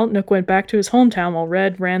falling out, Nook went back to his hometown while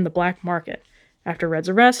Red ran the black market. After Red's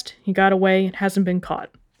arrest, he got away and hasn't been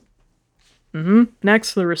caught.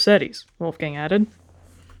 Next, the Rossettis, Wolfgang added.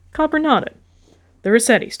 Copper nodded. The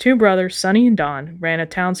Rossettis, two brothers, Sonny and Don, ran a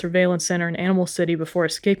town surveillance center in Animal City before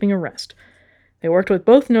escaping arrest. They worked with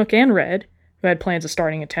both Nook and Red, who had plans of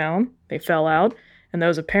starting a town. They fell out, and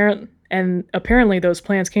apparently those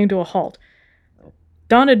plans came to a halt.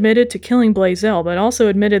 Don admitted to killing Blazelle, but also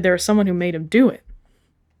admitted there was someone who made him do it.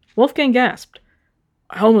 Wolfgang gasped.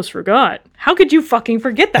 I almost forgot. How could you fucking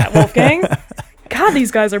forget that, Wolfgang? God,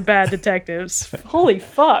 these guys are bad detectives. Holy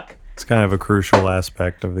fuck. It's kind of a crucial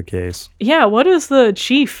aspect of the case. Yeah, what is the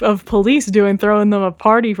chief of police doing throwing them a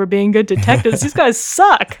party for being good detectives? These guys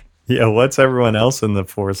suck. Yeah, what's everyone else in the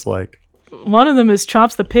force like? One of them is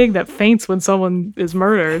Chops the pig that faints when someone is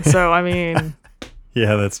murdered, so I mean...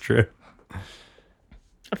 Yeah, that's true.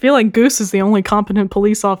 I feel like Goose is the only competent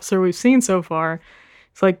police officer we've seen so far.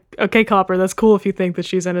 It's like, okay, Copper, that's cool if you think that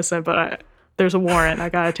she's innocent, but there's a warrant. I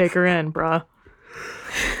gotta take her in, bruh.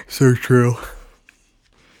 So true.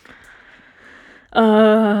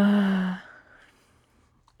 And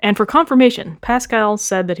for confirmation, Pascal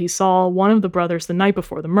said that he saw one of the brothers the night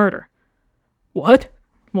before the murder. What?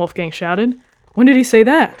 Wolfgang shouted. When did he say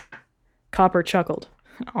that? Copper chuckled.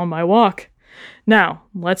 On my walk. Now,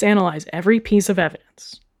 let's analyze every piece of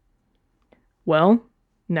evidence. Well,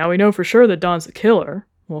 now we know for sure that Don's the killer,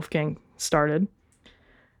 Wolfgang started.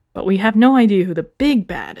 But we have no idea who the big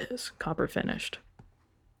bad is, Copper finished.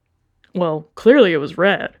 Well, clearly it was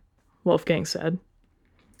Red, Wolfgang said.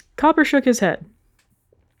 Copper shook his head.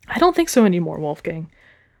 I don't think so anymore, Wolfgang.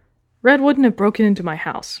 Red wouldn't have broken into my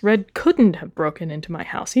house. Red couldn't have broken into my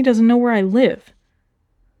house. He doesn't know where I live.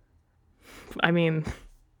 I mean,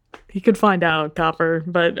 he could find out, Copper,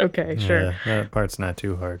 but okay, sure. Yeah, that part's not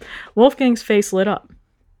too hard. Wolfgang's face lit up.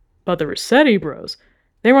 But the Rossetti bros,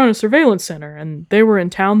 they run a surveillance center, and they were in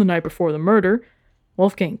town the night before the murder.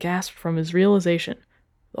 Wolfgang gasped from his realization.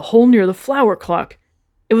 The hole near the flower clock.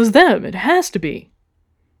 It was them. It has to be.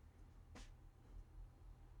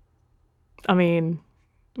 I mean,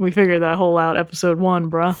 we figured that hole out episode 1,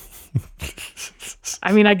 bruh.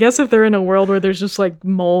 I mean, I guess if they're in a world where there's just like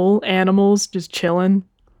mole animals just chilling,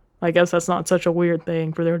 I guess that's not such a weird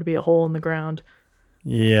thing for there to be a hole in the ground.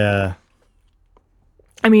 Yeah.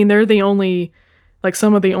 I mean, they're the only, like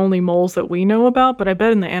some of the only moles that we know about, but I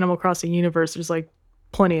bet in the Animal Crossing universe there's like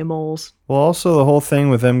plenty of moles. Well, also the whole thing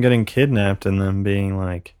with them getting kidnapped and them being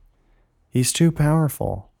like, he's too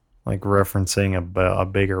powerful. Like referencing a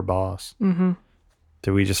bigger boss. Mm-hmm.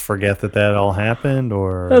 Did we just forget that all happened,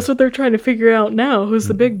 or that's what they're trying to figure out now? Who's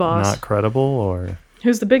the big boss? Not credible, or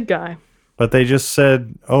who's the big guy? But they just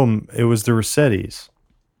said, "Oh, it was the Rossettis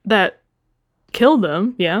that killed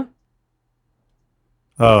them." Yeah.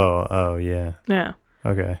 Oh, yeah. Yeah.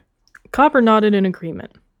 Okay. Copper nodded in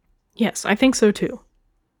agreement. Yes, I think so too.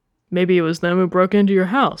 Maybe it was them who broke into your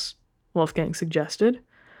house, Wolfgang suggested.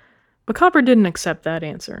 But Copper didn't accept that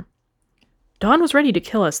answer. Don was ready to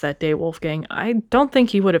kill us that day, Wolfgang. I don't think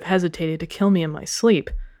he would have hesitated to kill me in my sleep.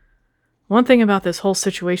 One thing about this whole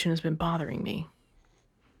situation has been bothering me.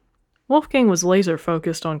 Wolfgang was laser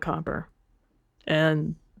focused on Copper.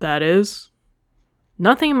 And that is?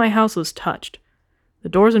 Nothing in my house was touched. The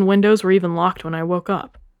doors and windows were even locked when I woke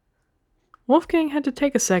up. Wolfgang had to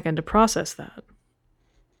take a second to process that.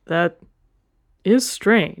 That is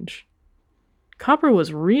strange. Copper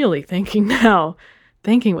was really thinking now.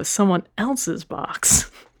 Thinking was someone else's box.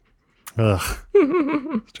 Ugh.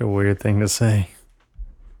 Such a weird thing to say.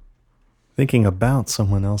 Thinking about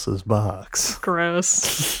someone else's box.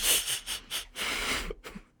 Gross.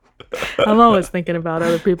 I'm always thinking about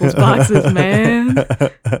other people's boxes, man.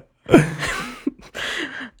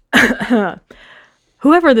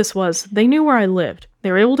 Whoever this was, they knew where I lived.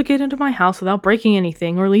 They were able to get into my house without breaking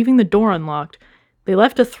anything or leaving the door unlocked. They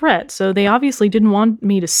left a threat, so they obviously didn't want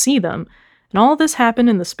me to see them. And all this happened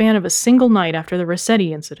in the span of a single night after the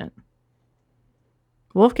Rossetti incident.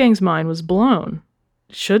 Wolfgang's mind was blown.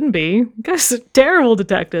 Shouldn't be. You guys are terrible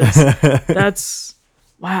detectives. That's...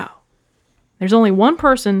 wow. There's only one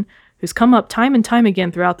person who's come up time and time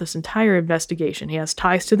again throughout this entire investigation. He has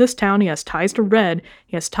ties to this town, he has ties to Red,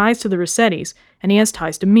 he has ties to the Rossettis, and he has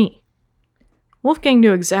ties to me. Wolfgang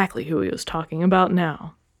knew exactly who he was talking about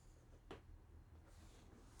now.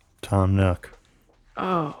 Tom Nook.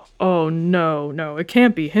 Oh, no, it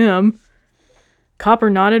can't be him. Copper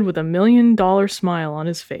nodded with $1 million smile on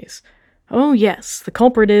his face. Oh, yes, the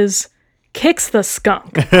culprit is Kix the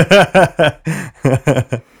Skunk.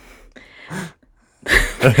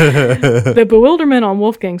 The bewilderment on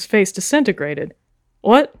Wolfgang's face disintegrated.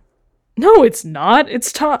 What? No, it's not.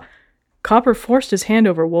 It's Copper forced his hand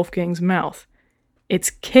over Wolfgang's mouth.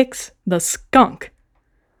 It's Kix the Skunk.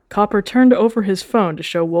 Copper turned over his phone to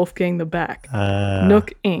show Wolfgang the back.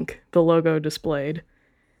 Nook Inc., the logo displayed.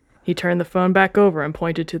 He turned the phone back over and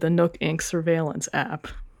pointed to the Nook Inc. surveillance app.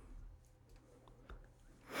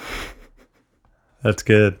 That's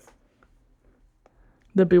good.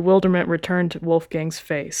 The bewilderment returned to Wolfgang's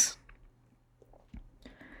face.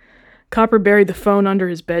 Copper buried the phone under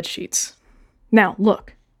his bedsheets. Now,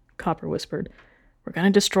 look, Copper whispered. We're going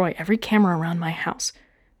to destroy every camera around my house.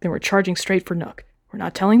 Then we're charging straight for Nook. We're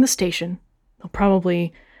not telling the station. They'll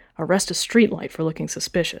probably arrest a streetlight for looking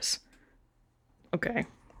suspicious. Okay.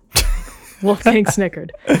 Wolfgang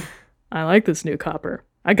snickered. I like this new Copper.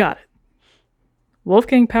 I got it.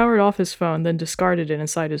 Wolfgang powered off his phone, then discarded it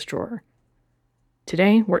inside his drawer.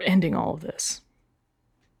 Today, we're ending all of this.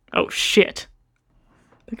 Oh, shit.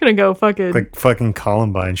 They're gonna go fucking... like fucking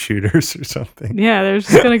Columbine shooters or something. Yeah, they're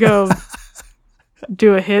just gonna go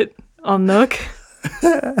do a hit on Nook.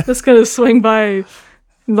 Just gonna swing by,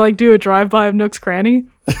 like, do a drive-by of Nook's cranny.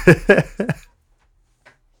 We're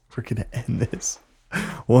gonna end this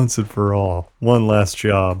once and for all. One last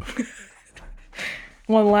job.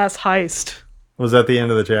 One last heist. Was that the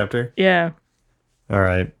end of the chapter? Yeah. All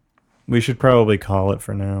right. We should probably call it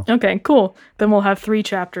for now. Okay, cool. Then we'll have 3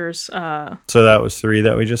 chapters. So that was 3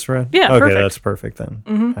 that we just read? Yeah, okay, perfect. That's perfect then.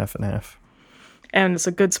 Mm-hmm. Half and half. And it's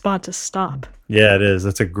a good spot to stop. Yeah, it is.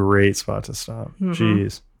 That's a great spot to stop. Mm-hmm.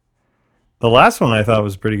 Jeez. The last one I thought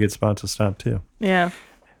was a pretty good spot to stop too. Yeah.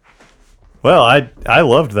 Well, I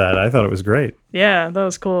loved that. I thought it was great. Yeah, that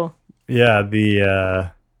was cool. Yeah,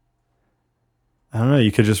 I don't know,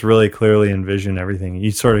 you could just really clearly envision everything.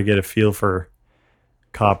 You sort of get a feel for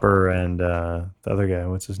Copper and the other guy.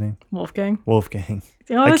 What's his name? Wolfgang. You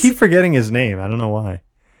know, I keep forgetting his name. I don't know why.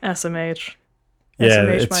 SMH. Yeah,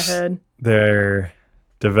 SMH my head. Their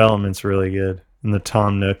development's really good. And the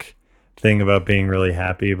Tom Nook thing about being really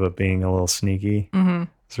happy but being a little sneaky. Mm-hmm.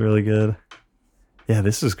 It's really good. Yeah,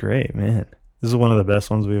 this is great, man. This is one of the best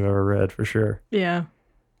ones we've ever read for sure. Yeah.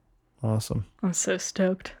 Awesome. I'm so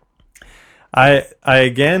stoked. I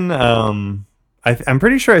again, I'm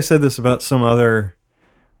pretty sure I said this about some other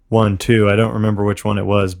one too. I don't remember which one it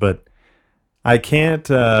was, but I can't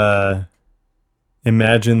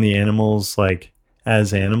imagine the animals like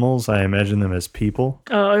as animals. I imagine them as people.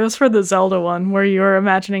 Oh, it was for the Zelda one where you were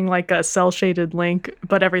imagining like a cel-shaded Link,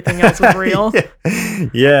 but everything else was real.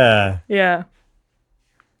 Yeah. Yeah.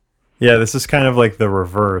 Yeah, this is kind of like the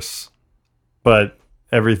reverse, but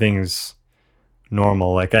everything's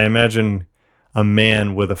normal. Like I imagine a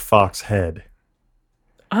man with a fox head.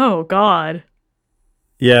 Oh, God.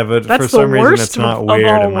 Yeah, but That's for some reason worst it's not of weird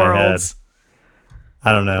all in my worlds. head.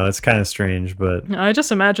 I don't know. It's kind of strange, but... I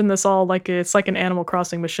just imagine this all like it's like an Animal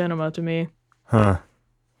Crossing machinima to me. Huh.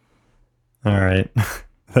 All right.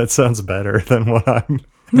 That sounds better than what I'm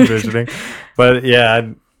envisioning. But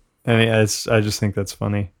yeah, I just think that's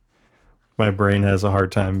funny. my brain has a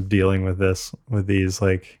hard time dealing with these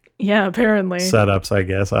like Yeah, apparently. setups, I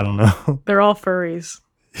guess. I don't know. They're all furries.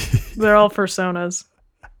 They're all personas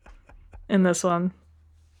in this one.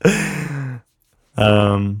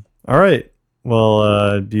 All right.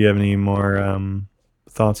 Well, do you have any more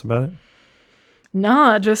thoughts about it?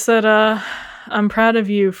 Nah, just that I'm proud of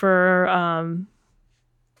you for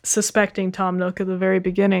suspecting Tom Nook at the very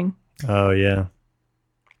beginning. Oh yeah.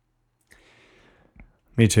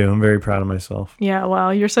 Me too. I'm very proud of myself. Yeah, wow,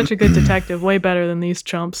 you're such a good detective. Way better than these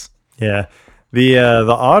chumps. Yeah. The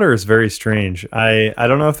otter is very strange. I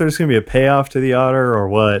don't know if there's gonna be a payoff to the otter or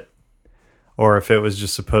what, or if it was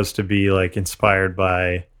just supposed to be like inspired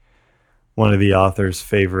by one of the author's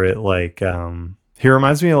favorite like he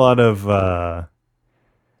reminds me a lot of I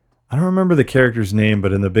don't remember the character's name,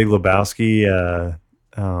 but in the Big Lebowski,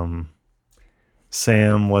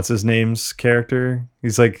 Sam, what's his name's character?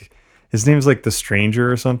 He's like his name's like the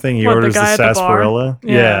Stranger or something. He What, the orders the guy at the bar? sarsaparilla.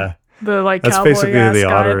 Yeah. The like That's cowboy basically who ass the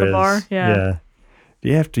guy otter at the is. bar. Yeah. Do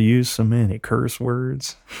you have to use so many curse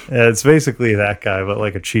words? Yeah, it's basically that guy, but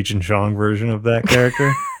like a Cheech and Chong version of that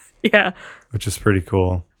character, Yeah. which is pretty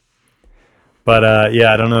cool. But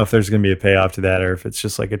yeah, I don't know if there's going to be a payoff to that or if it's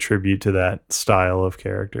just like a tribute to that style of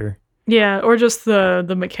character. Yeah, or just the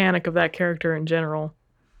mechanic of that character in general.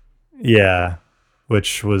 Yeah,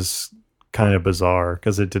 which was kind of bizarre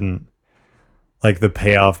because it didn't, like the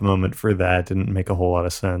payoff moment for that didn't make a whole lot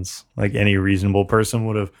of sense. Like any reasonable person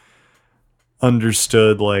would have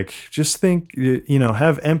understood, like, just think,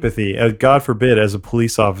 have empathy. God forbid, as a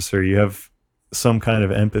police officer, you have some kind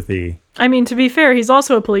of empathy. I mean, to be fair, he's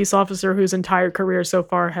also a police officer whose entire career so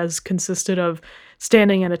far has consisted of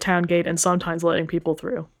standing at a town gate and sometimes letting people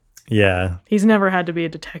through. Yeah. He's never had to be a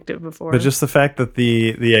detective before. But just the fact that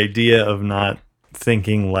the idea of not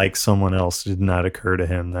thinking like someone else did not occur to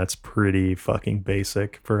him, that's pretty fucking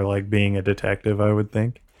basic for like being a detective, I would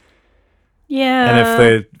think. Yeah.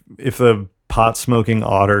 And if the pot smoking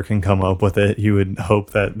otter can come up with it, you would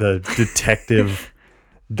hope that the detective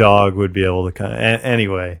dog would be able to kind of.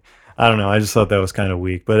 Anyway, I don't know. I just thought that was kind of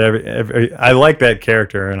weak. But I like that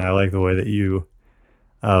character and I like the way that you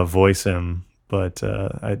voice him. But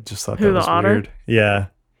I just thought that was weird. Yeah.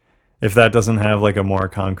 If that doesn't have like a more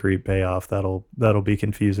concrete payoff, that'll be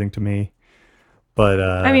confusing to me. But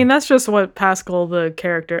I mean, that's just what Pascal, the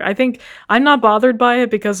character. I think I'm not bothered by it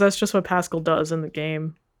because that's just what Pascal does in the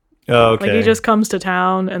game. Oh, okay. Like he just comes to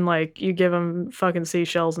town and like you give him fucking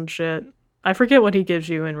seashells and shit. I forget what he gives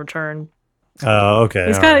you in return. Oh, okay.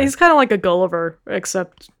 He's kind of like a Gulliver,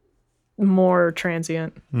 except more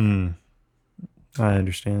transient. I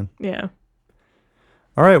understand. Yeah.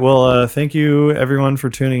 All right. Well, thank you everyone for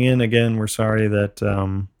tuning in. Again, we're sorry that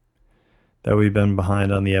that we've been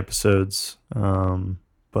behind on the episodes.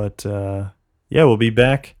 But yeah, we'll be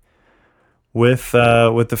back with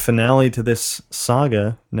the finale to this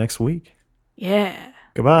saga next week. Yeah.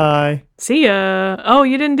 Goodbye. See ya. Oh,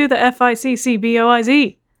 you didn't do the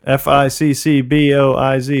FICCBOIZ.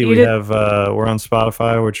 FICCBOIZ. We're on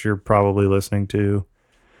Spotify, which you're probably listening to.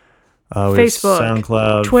 Facebook,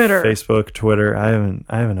 SoundCloud, Twitter. Facebook, Twitter. I haven't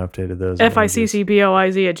updated those.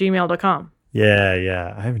 FICCBOIZ@gmail.com.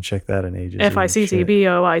 Yeah. I haven't checked that in ages.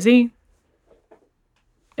 FICCBOIZ.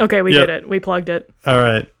 Okay, we did it. We plugged it. All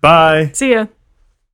right. Bye. See ya.